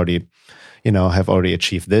it. I'm already, have already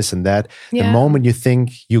achieved this and that. Yeah. The moment you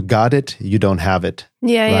think you got it, you don't have it.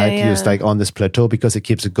 Right? You're just on this plateau because it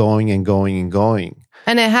keeps going and going and going.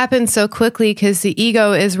 And it happens so quickly because the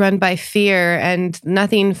ego is run by fear, and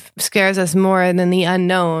nothing scares us more than the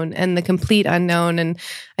unknown and the complete unknown. And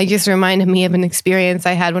it just reminded me of an experience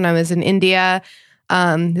I had when I was in India.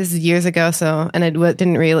 This is years ago, and it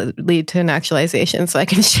didn't really lead to an actualization, so I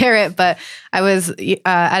can share it. But I was at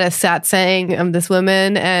a satsang of this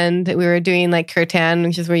woman, and we were doing kirtan,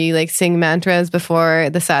 which is where you sing mantras before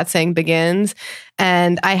the satsang begins.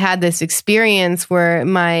 And I had this experience where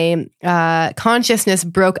my consciousness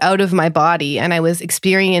broke out of my body, and I was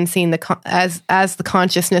experiencing as the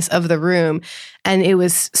consciousness of the room. And it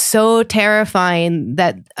was so terrifying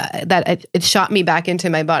that it shot me back into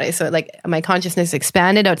my body. So my consciousness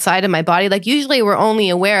expanded outside of my body. Usually we're only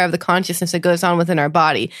aware of the consciousness that goes on within our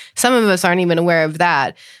body. Some of us aren't even aware of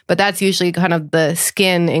that, but that's usually kind of the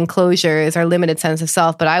skin enclosure is our limited sense of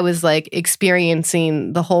self. But I was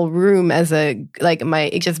experiencing the whole room as it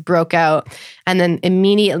just broke out. And then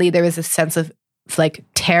immediately there was a sense of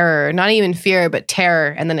terror, not even fear, but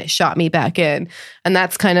terror. And then it shot me back in. And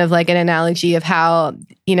that's kind of an analogy of how,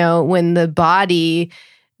 when the body,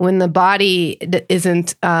 when the body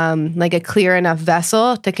isn't like a clear enough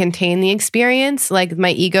vessel to contain the experience, like my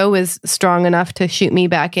ego is strong enough to shoot me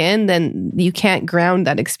back in, then you can't ground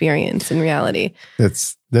that experience in reality.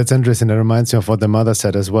 That's interesting. That reminds me of what the mother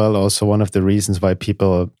said as well. Also, one of the reasons why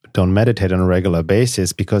people don't meditate on a regular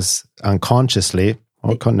basis, because unconsciously,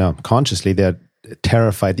 consciously, they're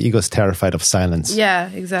terrified. The ego is terrified of silence. Yeah,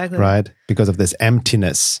 exactly. Right? Because of this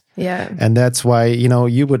emptiness. Yeah. And that's why,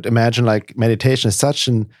 you would imagine like meditation is such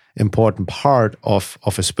an important part of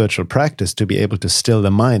a spiritual practice, to be able to still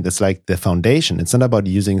the mind. It's like the foundation. It's not about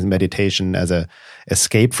using meditation as a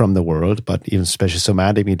escape from the world, but even especially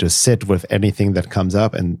somatically to sit with anything that comes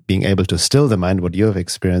up and being able to still the mind, what you have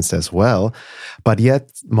experienced as well. But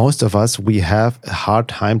yet most of us, we have a hard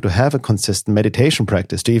time to have a consistent meditation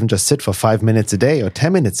practice, to even just sit for 5 minutes a day or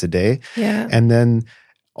 10 minutes a day. Yeah. And then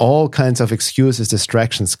all kinds of excuses,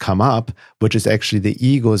 distractions come up, which is actually the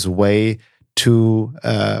ego's way to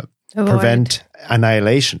prevent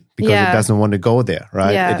annihilation, because it doesn't want to go there,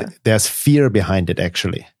 right? Yeah. There's fear behind it,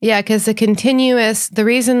 actually. Yeah, because the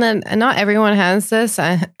reason that not everyone has this,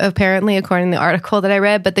 apparently, according to the article that I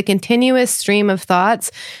read, but the continuous stream of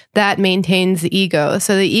thoughts, that maintains the ego.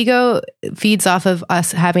 So the ego feeds off of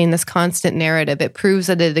us having this constant narrative. It proves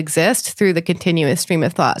that it exists through the continuous stream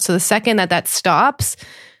of thought. So the second that stops,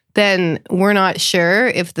 then we're not sure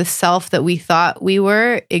if the self that we thought we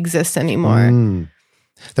were exists anymore.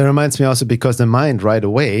 That reminds me also, because the mind right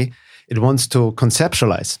away, it wants to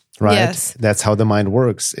conceptualize, right? Yes. That's how the mind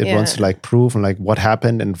works. It wants to like prove and like what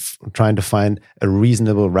happened, and trying to find a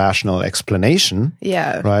reasonable, rational explanation.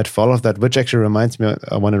 Yeah. Right. For all of that, which actually reminds me,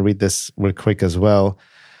 I want to read this real quick as well.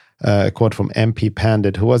 A quote from MP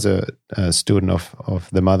Pandit, who was a student of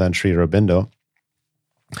the mother and Sri Aurobindo.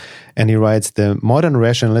 And he writes, the modern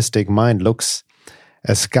rationalistic mind looks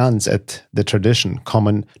askance at the tradition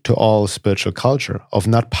common to all spiritual culture of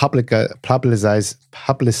not publicizing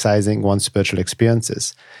one's spiritual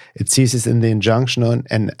experiences. It seizes in the injunction on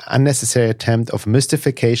an unnecessary attempt of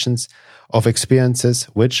mystifications of experiences,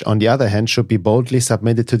 which, on the other hand, should be boldly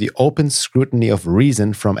submitted to the open scrutiny of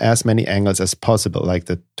reason from as many angles as possible, like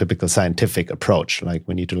the typical scientific approach. Like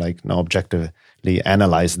we need to objectively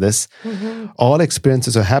analyze this. Mm-hmm. All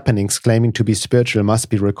experiences or happenings claiming to be spiritual must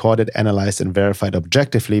be recorded, analyzed, and verified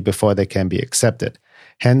objectively before they can be accepted.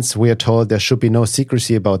 Hence, we are told there should be no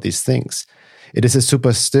secrecy about these things. It is a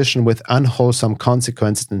superstition with unwholesome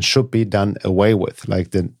consequences and should be done away with,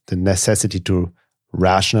 like the necessity to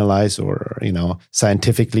rationalize or,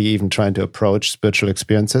 scientifically even trying to approach spiritual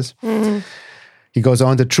experiences. Mm-hmm. He goes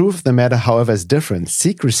on, the truth of the matter, however, is different.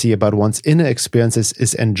 Secrecy about one's inner experiences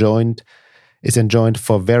is enjoined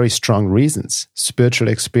for very strong reasons. Spiritual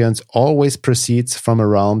experience always proceeds from a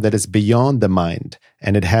realm that is beyond the mind,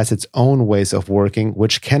 and it has its own ways of working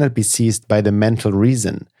which cannot be seized by the mental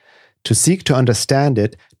reason. To seek to understand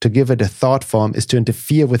it, to give it a thought form, is to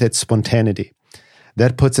interfere with its spontaneity.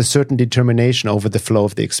 That puts a certain determination over the flow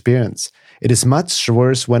of the experience. It is much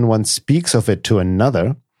worse when one speaks of it to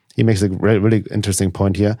another. He makes a really interesting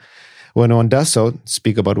point here. When one does so,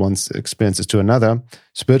 speak about one's experiences to another,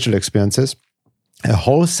 spiritual experiences, a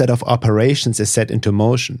whole set of operations is set into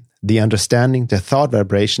motion. The understanding, the thought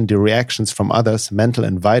vibration, the reactions from others, mental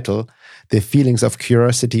and vital, the feelings of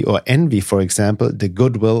curiosity or envy, for example, the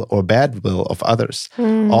goodwill or bad will of others.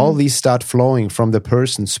 All these start flowing from the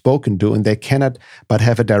person spoken to, and they cannot but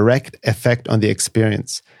have a direct effect on the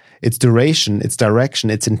experience. Its duration, its direction,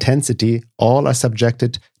 its intensity, all are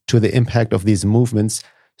subjected to the impact of these movements,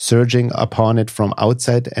 surging upon it from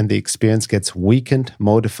outside, and the experience gets weakened,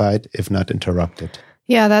 modified, if not interrupted.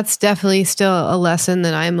 Yeah, that's definitely still a lesson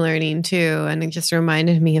that I'm learning too, and it just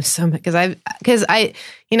reminded me of because I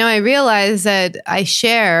realize that I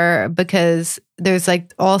share because there's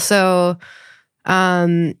like also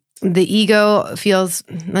the ego feels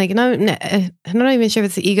like I'm not even sure if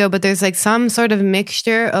it's the ego, but there's like some sort of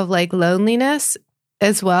mixture of like loneliness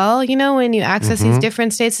as well. When you access these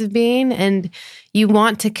different states of being and you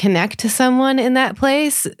want to connect to someone in that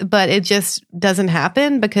place, but it just doesn't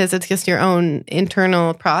happen because it's just your own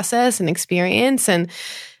internal process and experience.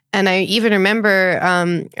 And I even remember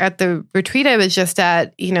at the retreat I was just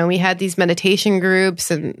at, we had these meditation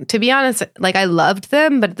groups, and to be honest, like I loved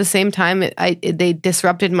them, but at the same time, they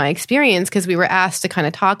disrupted my experience because we were asked to kind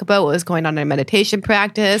of talk about what was going on in meditation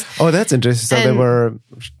practice. Oh, that's interesting. So they were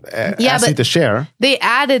asking to share. They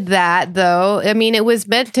added that though. I mean, it was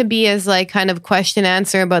meant to be as like kind of question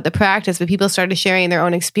answer about the practice, but people started sharing their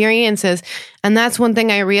own experiences. And that's one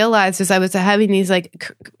thing I realized as I was having these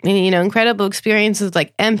like, incredible experiences,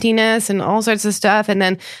 like empty emptiness and all sorts of stuff. And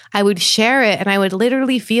then I would share it and I would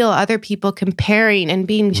literally feel other people comparing and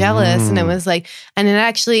being jealous. And it was like, and it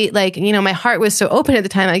actually like, you know, my heart was so open at the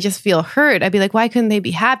time. I just feel hurt. I'd be like, why couldn't they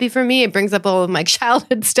be happy for me? It brings up all of my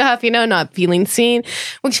childhood stuff, you know, not feeling seen,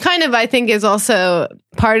 which kind of, I think is also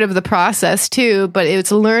part of the process too, but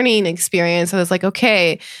it's a learning experience. I was like,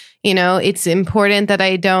 okay, you know, it's important that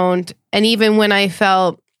I don't, and even when I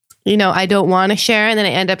felt, you know, I don't want to share and then I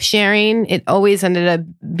end up sharing, it always ended up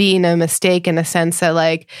being a mistake in the sense that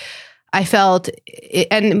like I felt,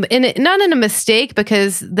 not in a mistake,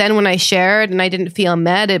 because then when I shared and I didn't feel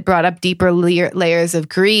met, it brought up deeper layers of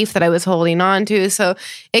grief that I was holding on to. So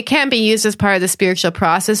it can be used as part of the spiritual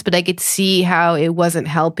process, but I could see how it wasn't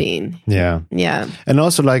helping. Yeah. Yeah. And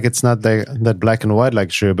also like, it's not that black and white,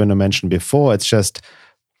 like Sri Aurobindo mentioned before. It's just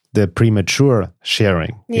the premature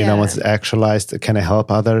sharing, you know, once it's actualized, can it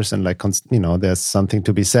help others? And like, you know, there's something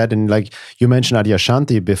to be said. And like you mentioned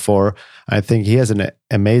Adyashanti before, I think he has an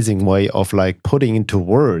amazing way of like putting into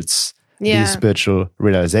words these spiritual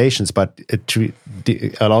realizations, but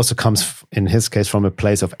it also comes in his case from a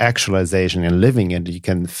place of actualization and living it. You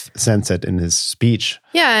can sense it in his speech.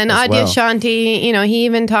 Yeah, and Adyashanti, you know, he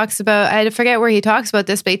even talks about, I forget where he talks about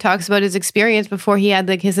this, but he talks about his experience before he had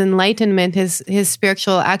like his enlightenment, his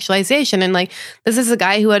spiritual actualization. And like, this is a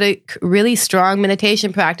guy who had a really strong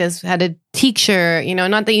meditation practice, had a teacher, you know,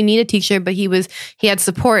 not that you need a teacher, but he had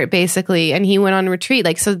support basically, and he went on retreat.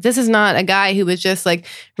 Like, so this is not a guy who was just like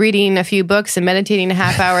reading a few books and meditating a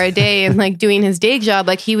half hour a day and like doing his day job.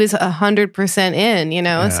 Like he was 100% in, you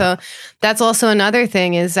know? So that's also another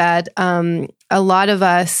thing is that, a lot of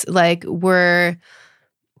us like were,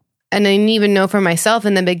 and I even know for myself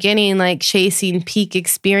in the beginning, like chasing peak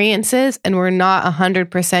experiences, and we're not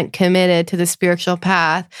 100% committed to the spiritual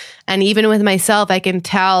path. And even with myself, I can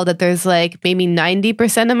tell that there's like maybe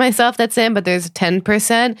 90% of myself that's in, but there's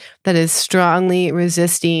 10% that is strongly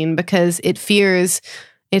resisting because it fears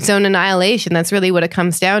its own annihilation. That's really what it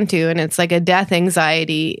comes down to. And it's like a death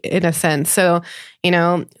anxiety in a sense. So, you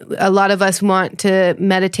know, a lot of us want to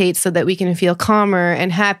meditate so that we can feel calmer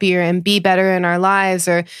and happier and be better in our lives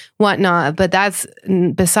or whatnot. But that's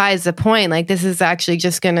besides the point. Like, this is actually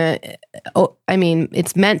just going to,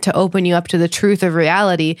 it's meant to open you up to the truth of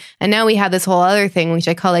reality. And now we have this whole other thing, which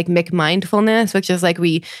I call like McMindfulness, which is like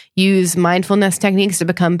we use mindfulness techniques to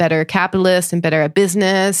become better capitalists and better at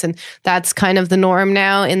business. And that's kind of the norm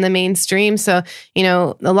now in the mainstream. So, you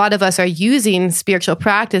know, a lot of us are using spiritual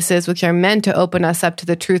practices, which are meant to open us up to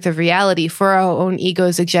the truth of reality for our own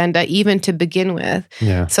ego's agenda, even to begin with.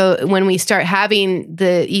 Yeah. So when we start having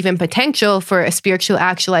the even potential for a spiritual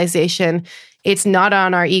actualization, it's not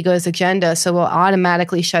on our ego's agenda. So we'll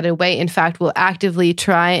automatically shut it away. In fact, we'll actively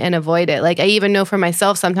try and avoid it. Like I even know for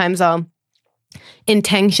myself, sometimes I'll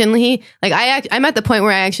intentionally, like I'm at the point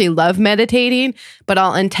where I actually love meditating, but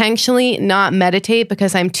I'll intentionally not meditate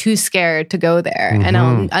because I'm too scared to go there.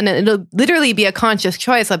 Mm-hmm. And it'll literally be a conscious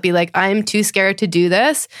choice. I'll be like, I'm too scared to do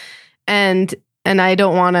this. And I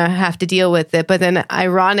don't want to have to deal with it. But then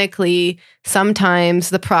ironically, sometimes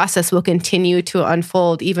the process will continue to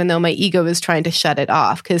unfold, even though my ego is trying to shut it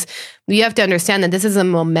off. Because you have to understand that this is a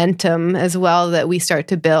momentum as well that we start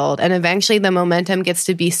to build. And eventually the momentum gets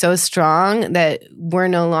to be so strong that we're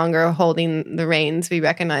no longer holding the reins. We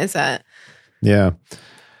recognize that. Yeah.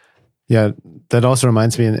 Yeah. That also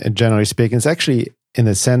reminds me, generally speaking, it's actually, in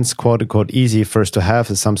a sense, quote unquote, easy first to have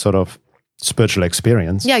some sort of spiritual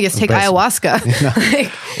experience. Yeah, just take ayahuasca.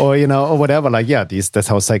 You know, or whatever. Like, yeah, that's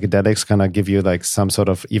how psychedelics kind of give you like some sort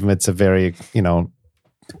of, even it's a very, you know,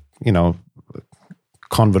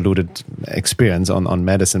 convoluted experience on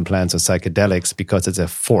medicine plants or psychedelics, because it's a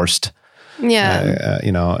forced,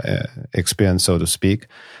 experience, so to speak,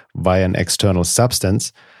 via an external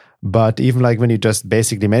substance. But even like when you just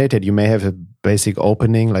basically meditate, you may have a basic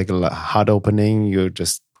opening, like a heart opening. You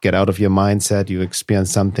just get out of your mindset, you experience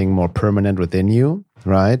something more permanent within you,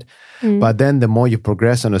 right? Mm. But then the more you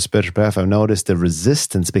progress on a spiritual path, I've noticed the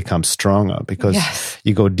resistance becomes stronger because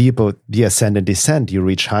you go deeper, the ascent and descent, you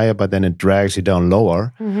reach higher, but then it drags you down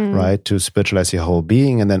lower, right? To spiritualize your whole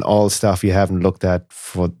being. And then all stuff you haven't looked at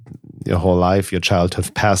for your whole life, your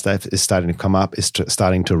childhood, past life is starting to come up, is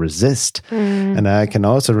starting to resist. Mm. And I can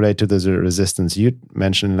also relate to the resistance you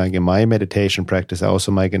mentioned, like in my meditation practice, I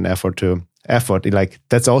also make an effort, like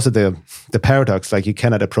that's also the paradox, like you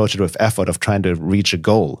cannot approach it with effort of trying to reach a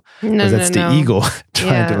goal. No, that's the ego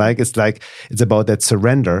trying to it's about that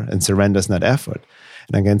surrender, and surrender is not effort.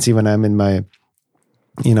 And I can see when I'm in my,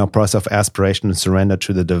 process of aspiration and surrender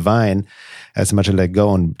to the divine, as much as I let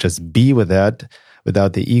go and just be with that,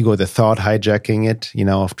 without the ego, the thought hijacking it,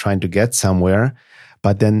 of trying to get somewhere.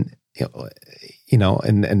 But then,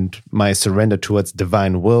 and my surrender towards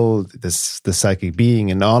divine will, the psychic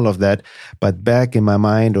being and all of that. But back in my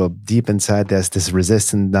mind or deep inside, there's this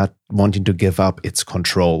resistance, not wanting to give up its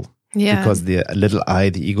control. Yeah. Because the little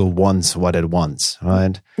I, the ego, wants what it wants,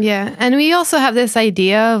 right? Yeah. And we also have this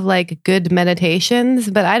idea of like good meditations,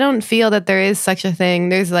 but I don't feel that there is such a thing.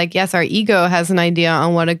 There's like, yes, our ego has an idea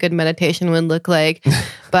on what a good meditation would look like,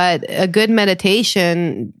 but a good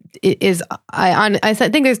meditation is, I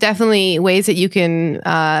think there's definitely ways that you can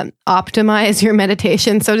optimize your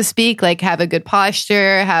meditation, so to speak, like have a good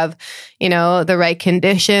posture, have, the right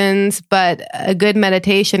conditions. But a good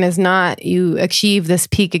meditation is not you achieve this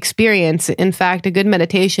peak experience. In fact, a good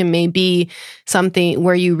meditation may be something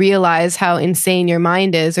where you realize how insane your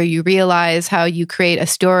mind is, or you realize how you create a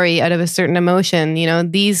story out of a certain emotion.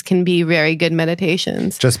 These can be very good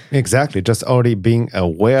meditations. Just already being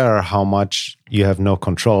aware how much you have no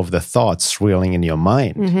control of the thoughts swirling in your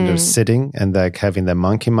mind. Mm-hmm. You're sitting and like having the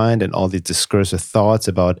monkey mind and all these discursive thoughts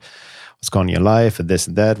about what's going on in your life, and this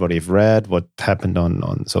and that, what you've read, what happened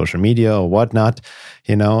on social media or whatnot,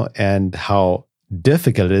 and how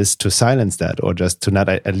difficult it is to silence that, or just to not,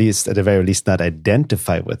 at the very least, not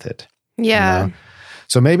identify with it. Yeah.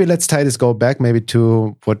 So maybe let's go back maybe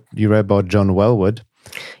to what you read about John Wellwood.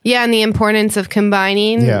 Yeah, and the importance of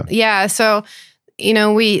combining. Yeah. So,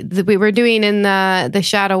 we were doing in the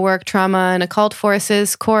shadow work, trauma and occult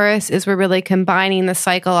forces course is we're really combining the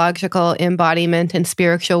psychological embodiment and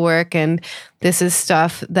spiritual work. And this is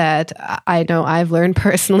stuff that I know I've learned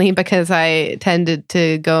personally because I tended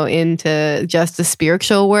to go into just the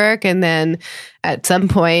spiritual work. And then at some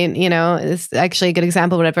point, it's actually a good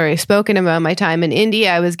example of what I've already spoken about my time in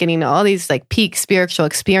India. I was getting all these like peak spiritual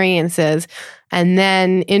experiences. And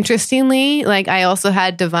then interestingly, like I also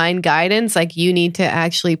had divine guidance, like you need to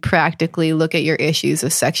actually practically look at your issues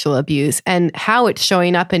of sexual abuse and how it's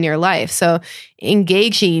showing up in your life. So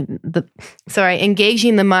engaging the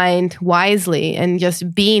mind wisely and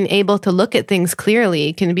just being able to look at things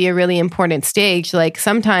clearly can be a really important stage. Like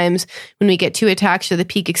sometimes when we get too attached to the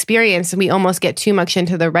peak experience, we almost get too much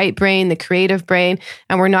into the right brain, the creative brain,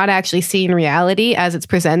 and we're not actually seeing reality as it's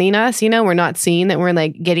presenting us. We're not seeing that we're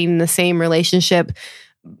like getting in the same relationship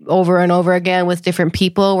over and over again with different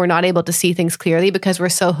people. We're not able to see things clearly because we're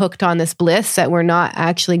so hooked on this bliss that we're not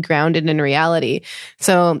actually grounded in reality.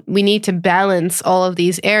 So we need to balance all of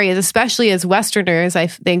these areas, especially as Westerners. I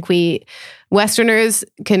think Westerners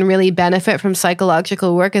can really benefit from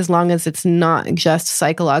psychological work as long as it's not just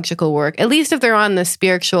psychological work, at least if they're on the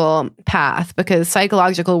spiritual path, because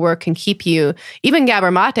psychological work can keep you, even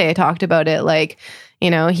Gabor Mate talked about it, like,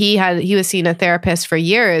 he was seeing a therapist for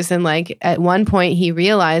years. And like at one point he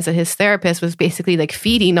realized that his therapist was basically like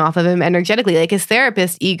feeding off of him energetically. Like his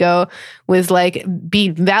therapist ego was like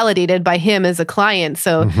being validated by him as a client.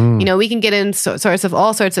 So, we can get in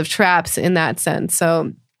all sorts of traps in that sense.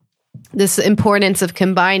 So this importance of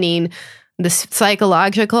combining the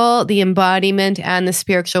psychological, the embodiment, and the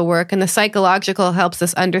spiritual work. And the psychological helps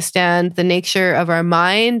us understand the nature of our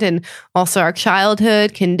mind and also our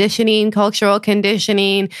childhood conditioning, cultural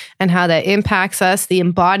conditioning, and how that impacts us. The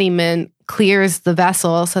embodiment clears the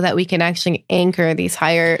vessel so that we can actually anchor these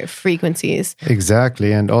higher frequencies.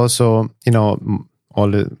 Exactly. And also, all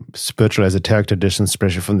the spiritual esoteric traditions,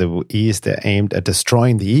 especially from the East, they're aimed at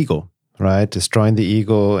destroying the ego, right? Destroying the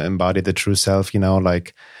ego, embody the true self, get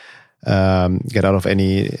out of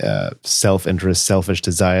any self-interest, selfish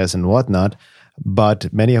desires and whatnot.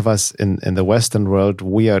 But many of us in the Western world,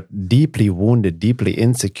 we are deeply wounded, deeply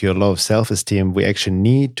insecure, low of self-esteem. We actually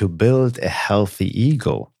need to build a healthy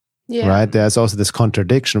ego, right? There's also this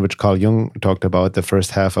contradiction, which Carl Jung talked about. The first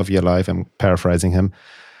half of your life, I'm paraphrasing him,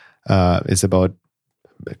 is about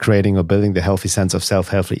creating or building the healthy sense of self,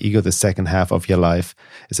 healthy ego. The second half of your life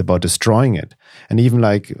is about destroying it. And even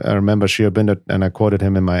like, I remember Shir Binder, and I quoted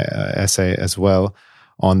him in my essay as well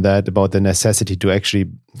on that, about the necessity to actually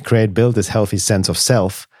build this healthy sense of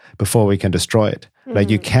self before we can destroy it. Mm-hmm.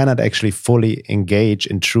 Like you cannot actually fully engage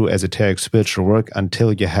in true esoteric spiritual work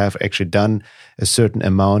until you have actually done a certain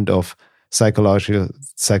amount of psychological,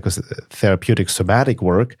 psychotherapeutic, somatic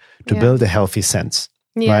work to build a healthy sense.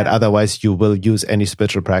 Yeah. Right. Otherwise, you will use any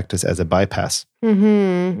spiritual practice as a bypass.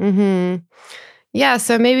 Yeah.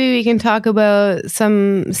 So maybe we can talk about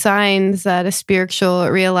some signs that a spiritual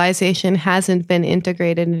realization hasn't been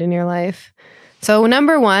integrated in your life. So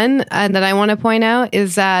number one that I want to point out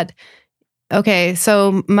is that, okay,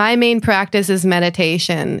 so my main practice is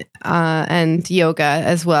meditation and yoga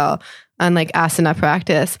as well, and like asana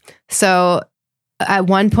practice. So at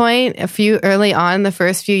one point, early on, the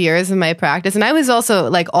first few years of my practice, and I was also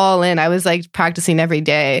like all in. I was like practicing every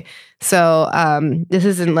day. So this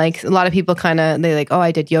isn't like a lot of people they like, oh,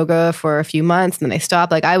 I did yoga for a few months and then I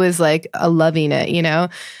stopped. Like I was like loving it, you know?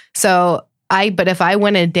 So but if I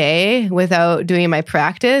went a day without doing my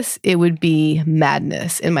practice, it would be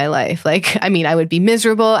madness in my life. Like, I mean, I would be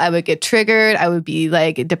miserable. I would get triggered. I would be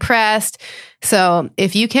like depressed. So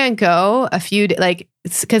if you can't go a few days, like,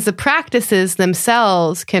 because the practices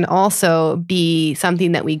themselves can also be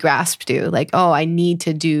something that we grasp to, like, oh, I need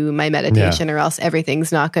to do my meditation or else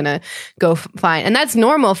everything's not going to go fine. And that's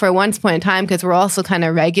normal for one point in time because we're also kind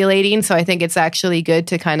of regulating. So I think it's actually good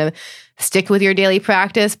to kind of stick with your daily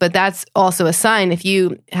practice. But that's also a sign. If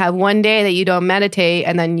you have one day that you don't meditate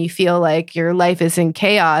and then you feel like your life is in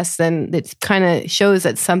chaos, then it kind of shows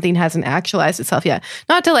that something hasn't actualized itself yet.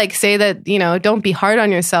 Not to like say that, you know, don't be hard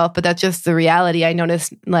on yourself, but that's just the reality. I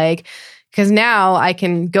noticed, like, because now I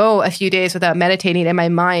can go a few days without meditating and my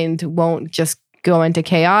mind won't just go into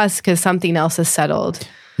chaos because something else is settled.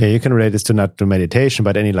 Yeah, you can relate this to not to meditation,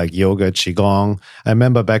 but any like yoga, qigong. I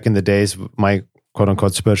remember back in the days, my quote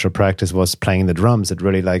unquote spiritual practice was playing the drums. It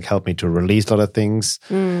really like helped me to release a lot of things,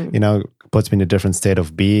 you know, puts me in a different state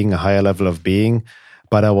of being, a higher level of being.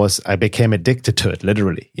 But I became addicted to it,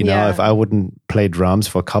 literally. You know, if I wouldn't play drums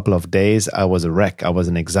for a couple of days, I was a wreck. I was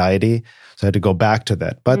in anxiety. So I had to go back to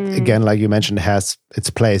that. But again, like you mentioned, it has its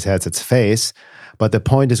place, has its face. But the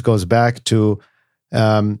point is, goes back to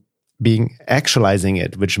actualizing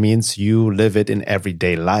it, which means you live it in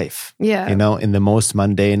everyday life. Yeah. You know, in the most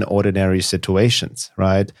mundane, ordinary situations,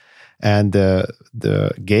 right? And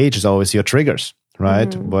the gauge is always your triggers,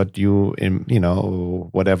 right? What you know,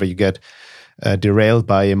 whatever you get derailed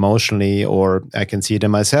by emotionally, or I can see it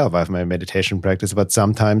in myself. I have my meditation practice, but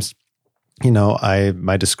sometimes, you know,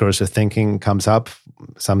 my discursive thinking comes up,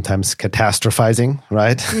 sometimes catastrophizing,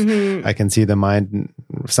 right? I can see the mind,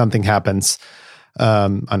 something happens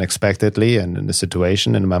unexpectedly and in the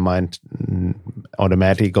situation, and my mind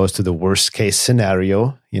automatically goes to the worst case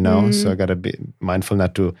scenario, you know? So I got to be mindful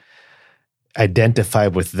not to identify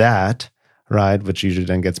with that, right? Which usually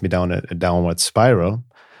then gets me down a downward spiral.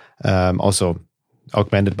 Also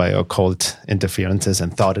augmented by occult interferences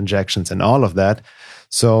and thought injections and all of that.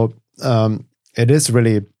 So it is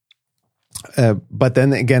really, but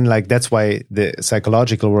then again, like that's why the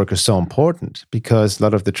psychological work is so important, because a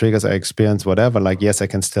lot of the triggers I experience, whatever, like, yes, I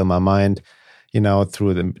can still my mind, you know,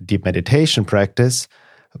 through the deep meditation practice.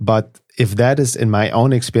 But if that is in my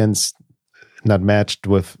own experience not matched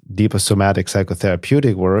with deeper somatic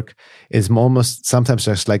psychotherapeutic work, is almost sometimes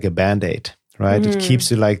just like a Band-Aid. Right? It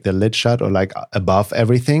keeps you like the lid shut or like above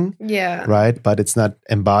everything. Yeah. Right? But it's not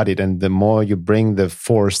embodied. And the more you bring the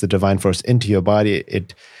force, the divine force into your body,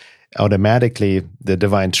 it automatically, the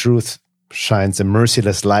divine truth shines a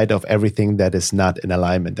merciless light of everything that is not in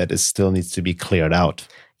alignment, that is still needs to be cleared out.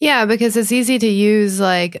 Yeah, because it's easy to use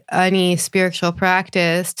like any spiritual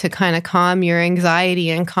practice to kind of calm your anxiety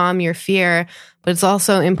and calm your fear. But it's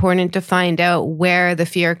also important to find out where the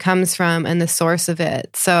fear comes from and the source of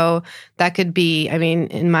it. So that could be, I mean,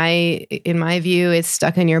 in my view, it's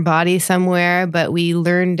stuck in your body somewhere, but we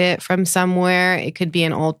learned it from somewhere. It could be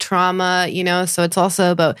an old trauma, you know, so it's also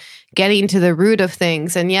about getting to the root of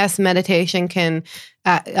things. And yes, meditation can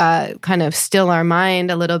kind of still our mind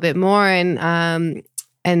a little bit more and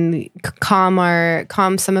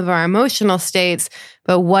calm some of our emotional states,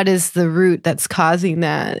 but what is the root that's causing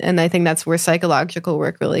that? And I think that's where psychological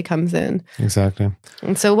work really comes in. Exactly.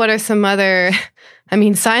 And so what are some other, I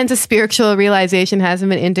mean, signs of spiritual realization hasn't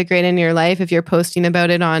been integrated in your life. If you're posting about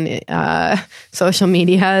it on social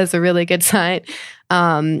media, is a really good sign.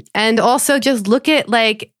 And also just look at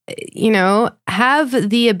like, you know, have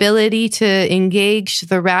the ability to engage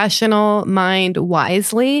the rational mind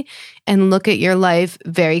wisely and look at your life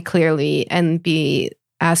very clearly and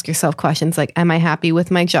ask yourself questions like, am I happy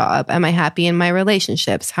with my job? Am I happy in my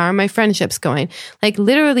relationships? How are my friendships going? Like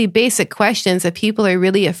literally basic questions that people are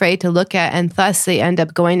really afraid to look at, and thus they end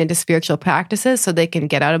up going into spiritual practices so they can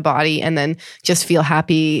get out of body and then just feel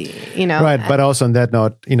happy, you know. Right, but also on that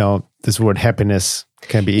note, you know, this word happiness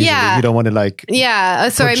can be easy. Yeah. You don't want to like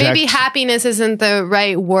sorry, maybe happiness isn't the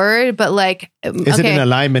right word, but like is it in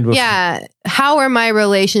alignment with how are my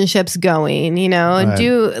relationships going, you know?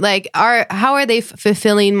 Right. How are they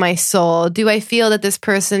fulfilling my soul? Do I feel that this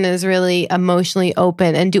person is really emotionally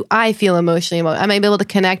open, and do I feel emotionally am I able to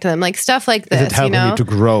connect to them? Like stuff like this, is it helping you to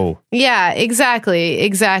grow? Yeah,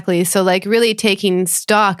 exactly. So like really taking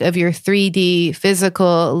stock of your 3D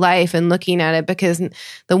physical life and looking at it, because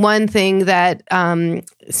the one thing that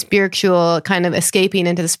spiritual kind of escaping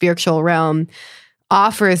into the spiritual realm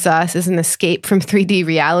offers us is an escape from 3D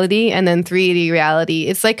reality, and then 3D reality.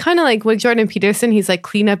 It's like kind of like with Jordan Peterson, he's like,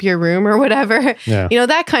 clean up your room or whatever. Yeah.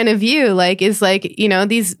 That kind of view, like, is like,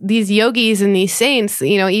 these yogis and these saints,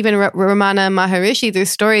 even Ramana Maharishi, there's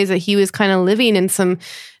stories that he was kind of living in some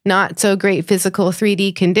not so great physical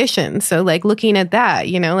 3D conditions. So like looking at that,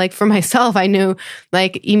 like for myself, I knew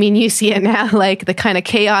like, you see it now, like the kind of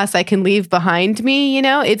chaos I can leave behind me,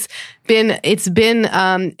 it's been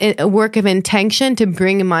a work of intention to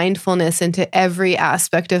bring mindfulness into every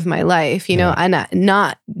aspect of my life, and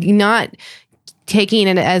not taking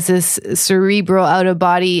it as this cerebral out of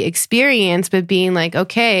body experience, but being like,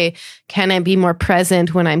 okay, can I be more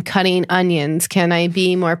present when I'm cutting onions? Can I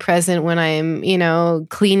be more present when I'm,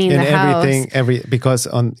 cleaning the house? Because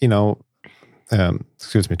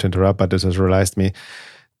excuse me to interrupt, but this has realized me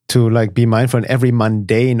to like be mindful in every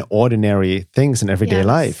mundane, ordinary things in everyday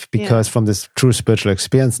life. Because from this true spiritual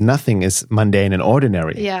experience, nothing is mundane and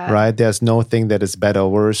ordinary, right? There's no thing that is better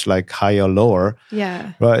or worse, like higher or lower,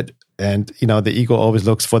 right? And, the ego always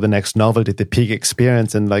looks for the next novelty, the peak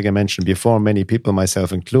experience. And like I mentioned before, many people,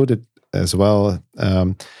 myself included as well,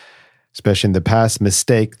 especially in the past,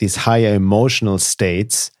 mistake these higher emotional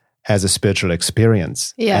states as a spiritual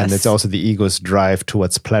experience. Yes. And it's also the ego's drive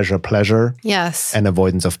towards pleasure, yes, and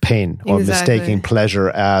avoidance of pain, or mistaking pleasure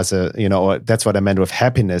as or that's what I meant with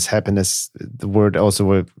happiness. Happiness, the word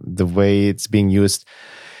also, the way it's being used,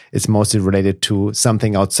 it's mostly related to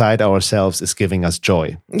something outside ourselves is giving us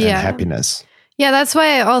joy and happiness. Yeah, that's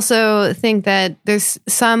why I also think that there's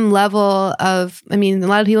some level of, a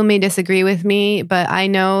lot of people may disagree with me, but I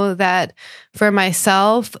know that for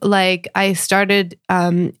myself, like I started,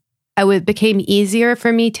 it became easier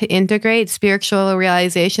for me to integrate spiritual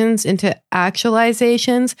realizations into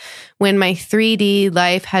actualizations when my 3D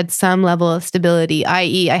life had some level of stability,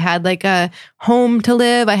 i.e. I had like a home to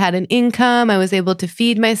live, I had an income, I was able to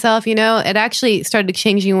feed myself, It actually started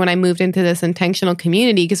changing when I moved into this intentional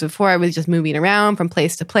community, because before I was just moving around from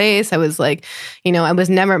place to place. I was like, I was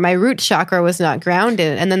never, my root chakra was not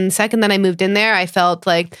grounded. And then the second that I moved in there, I felt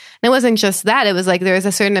like, and it wasn't just that, it was like there was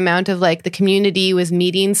a certain amount of like the community was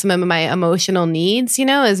meeting some of my emotional needs,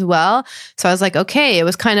 as well. So I was like, okay, it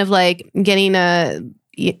was kind of like getting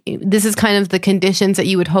this is kind of the conditions that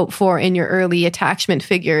you would hope for in your early attachment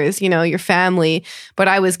figures, your family. But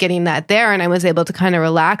I was getting that there, and I was able to kind of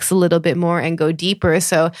relax a little bit more and go deeper.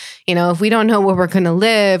 So, if we don't know where we're going to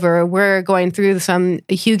live, or we're going through some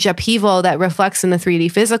huge upheaval that reflects in the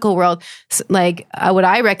 3D physical world, like what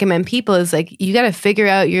I recommend people is like, you got to figure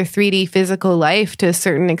out your 3D physical life to a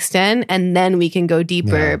certain extent, and then we can go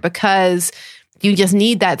deeper, because you just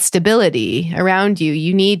need that stability around you.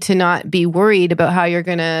 You need to not be worried about how you're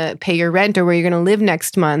going to pay your rent or where you're going to live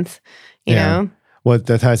next month, you know? Well,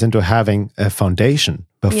 that ties into having a foundation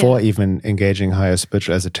before even engaging higher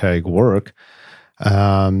spiritual esoteric work.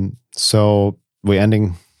 So we're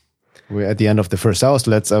at the end of the first hour. So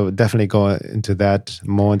let's definitely go into that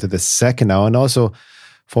more into the second hour. And also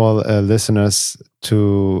for listeners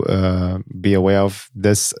to be aware of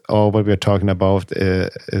this, or what we're talking about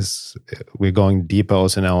is we're going deeper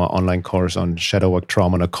also in our online course on shadow work,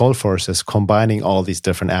 trauma, and occult forces, combining all these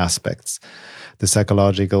different aspects: the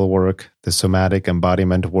psychological work, the somatic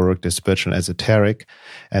embodiment work, the spiritual and esoteric,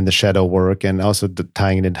 and the shadow work, and also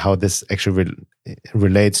tying it in how this actually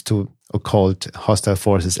relates to occult, hostile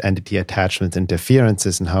forces, entity attachments,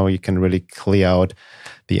 interferences, and how you can really clear out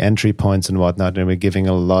the entry points and whatnot. And we're giving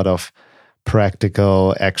a lot of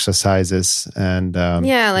practical exercises and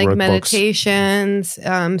like workbooks. meditations,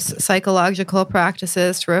 psychological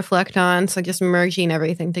practices to reflect on. So just merging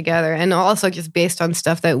everything together, and also just based on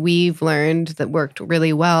stuff that we've learned that worked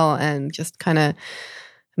really well, and just kind of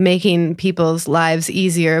making people's lives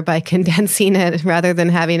easier by condensing it rather than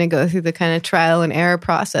having to go through the kind of trial and error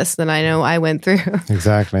process that I know I went through.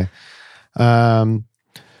 Exactly.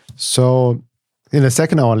 So in the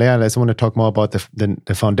second hour, Leah, I just want to talk more about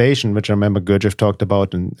the foundation, which I remember Gurdjieff talked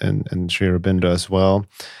about, and Sri Aurobindo as well.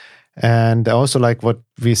 And also like what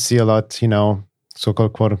we see a lot,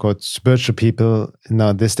 so-called quote-unquote spiritual people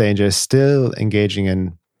now this stage are still engaging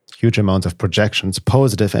in huge amounts of projections,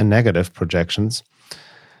 positive and negative projections.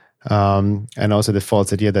 And also the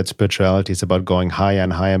false idea that spirituality is about going higher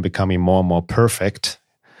and higher and becoming more and more perfect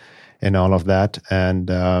in all of that.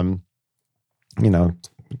 And,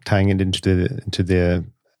 tying it into the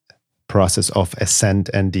process of ascent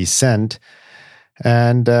and descent.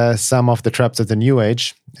 and some of the traps of the New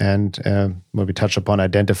Age, and where we touch upon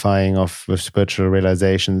identifying with spiritual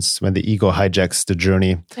realizations when the ego hijacks the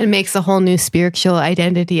journey. And makes a whole new spiritual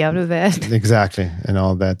identity out of it. Exactly, and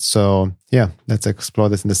all that. So yeah, let's explore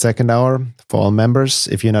this in the second hour. For all members,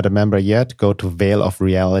 if you're not a member yet, go to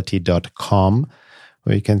veilofreality.com,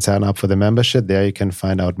 where you can sign up for the membership. There you can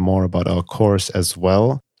find out more about our course as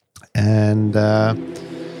well. And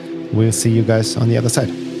we'll see you guys on the other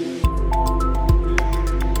side.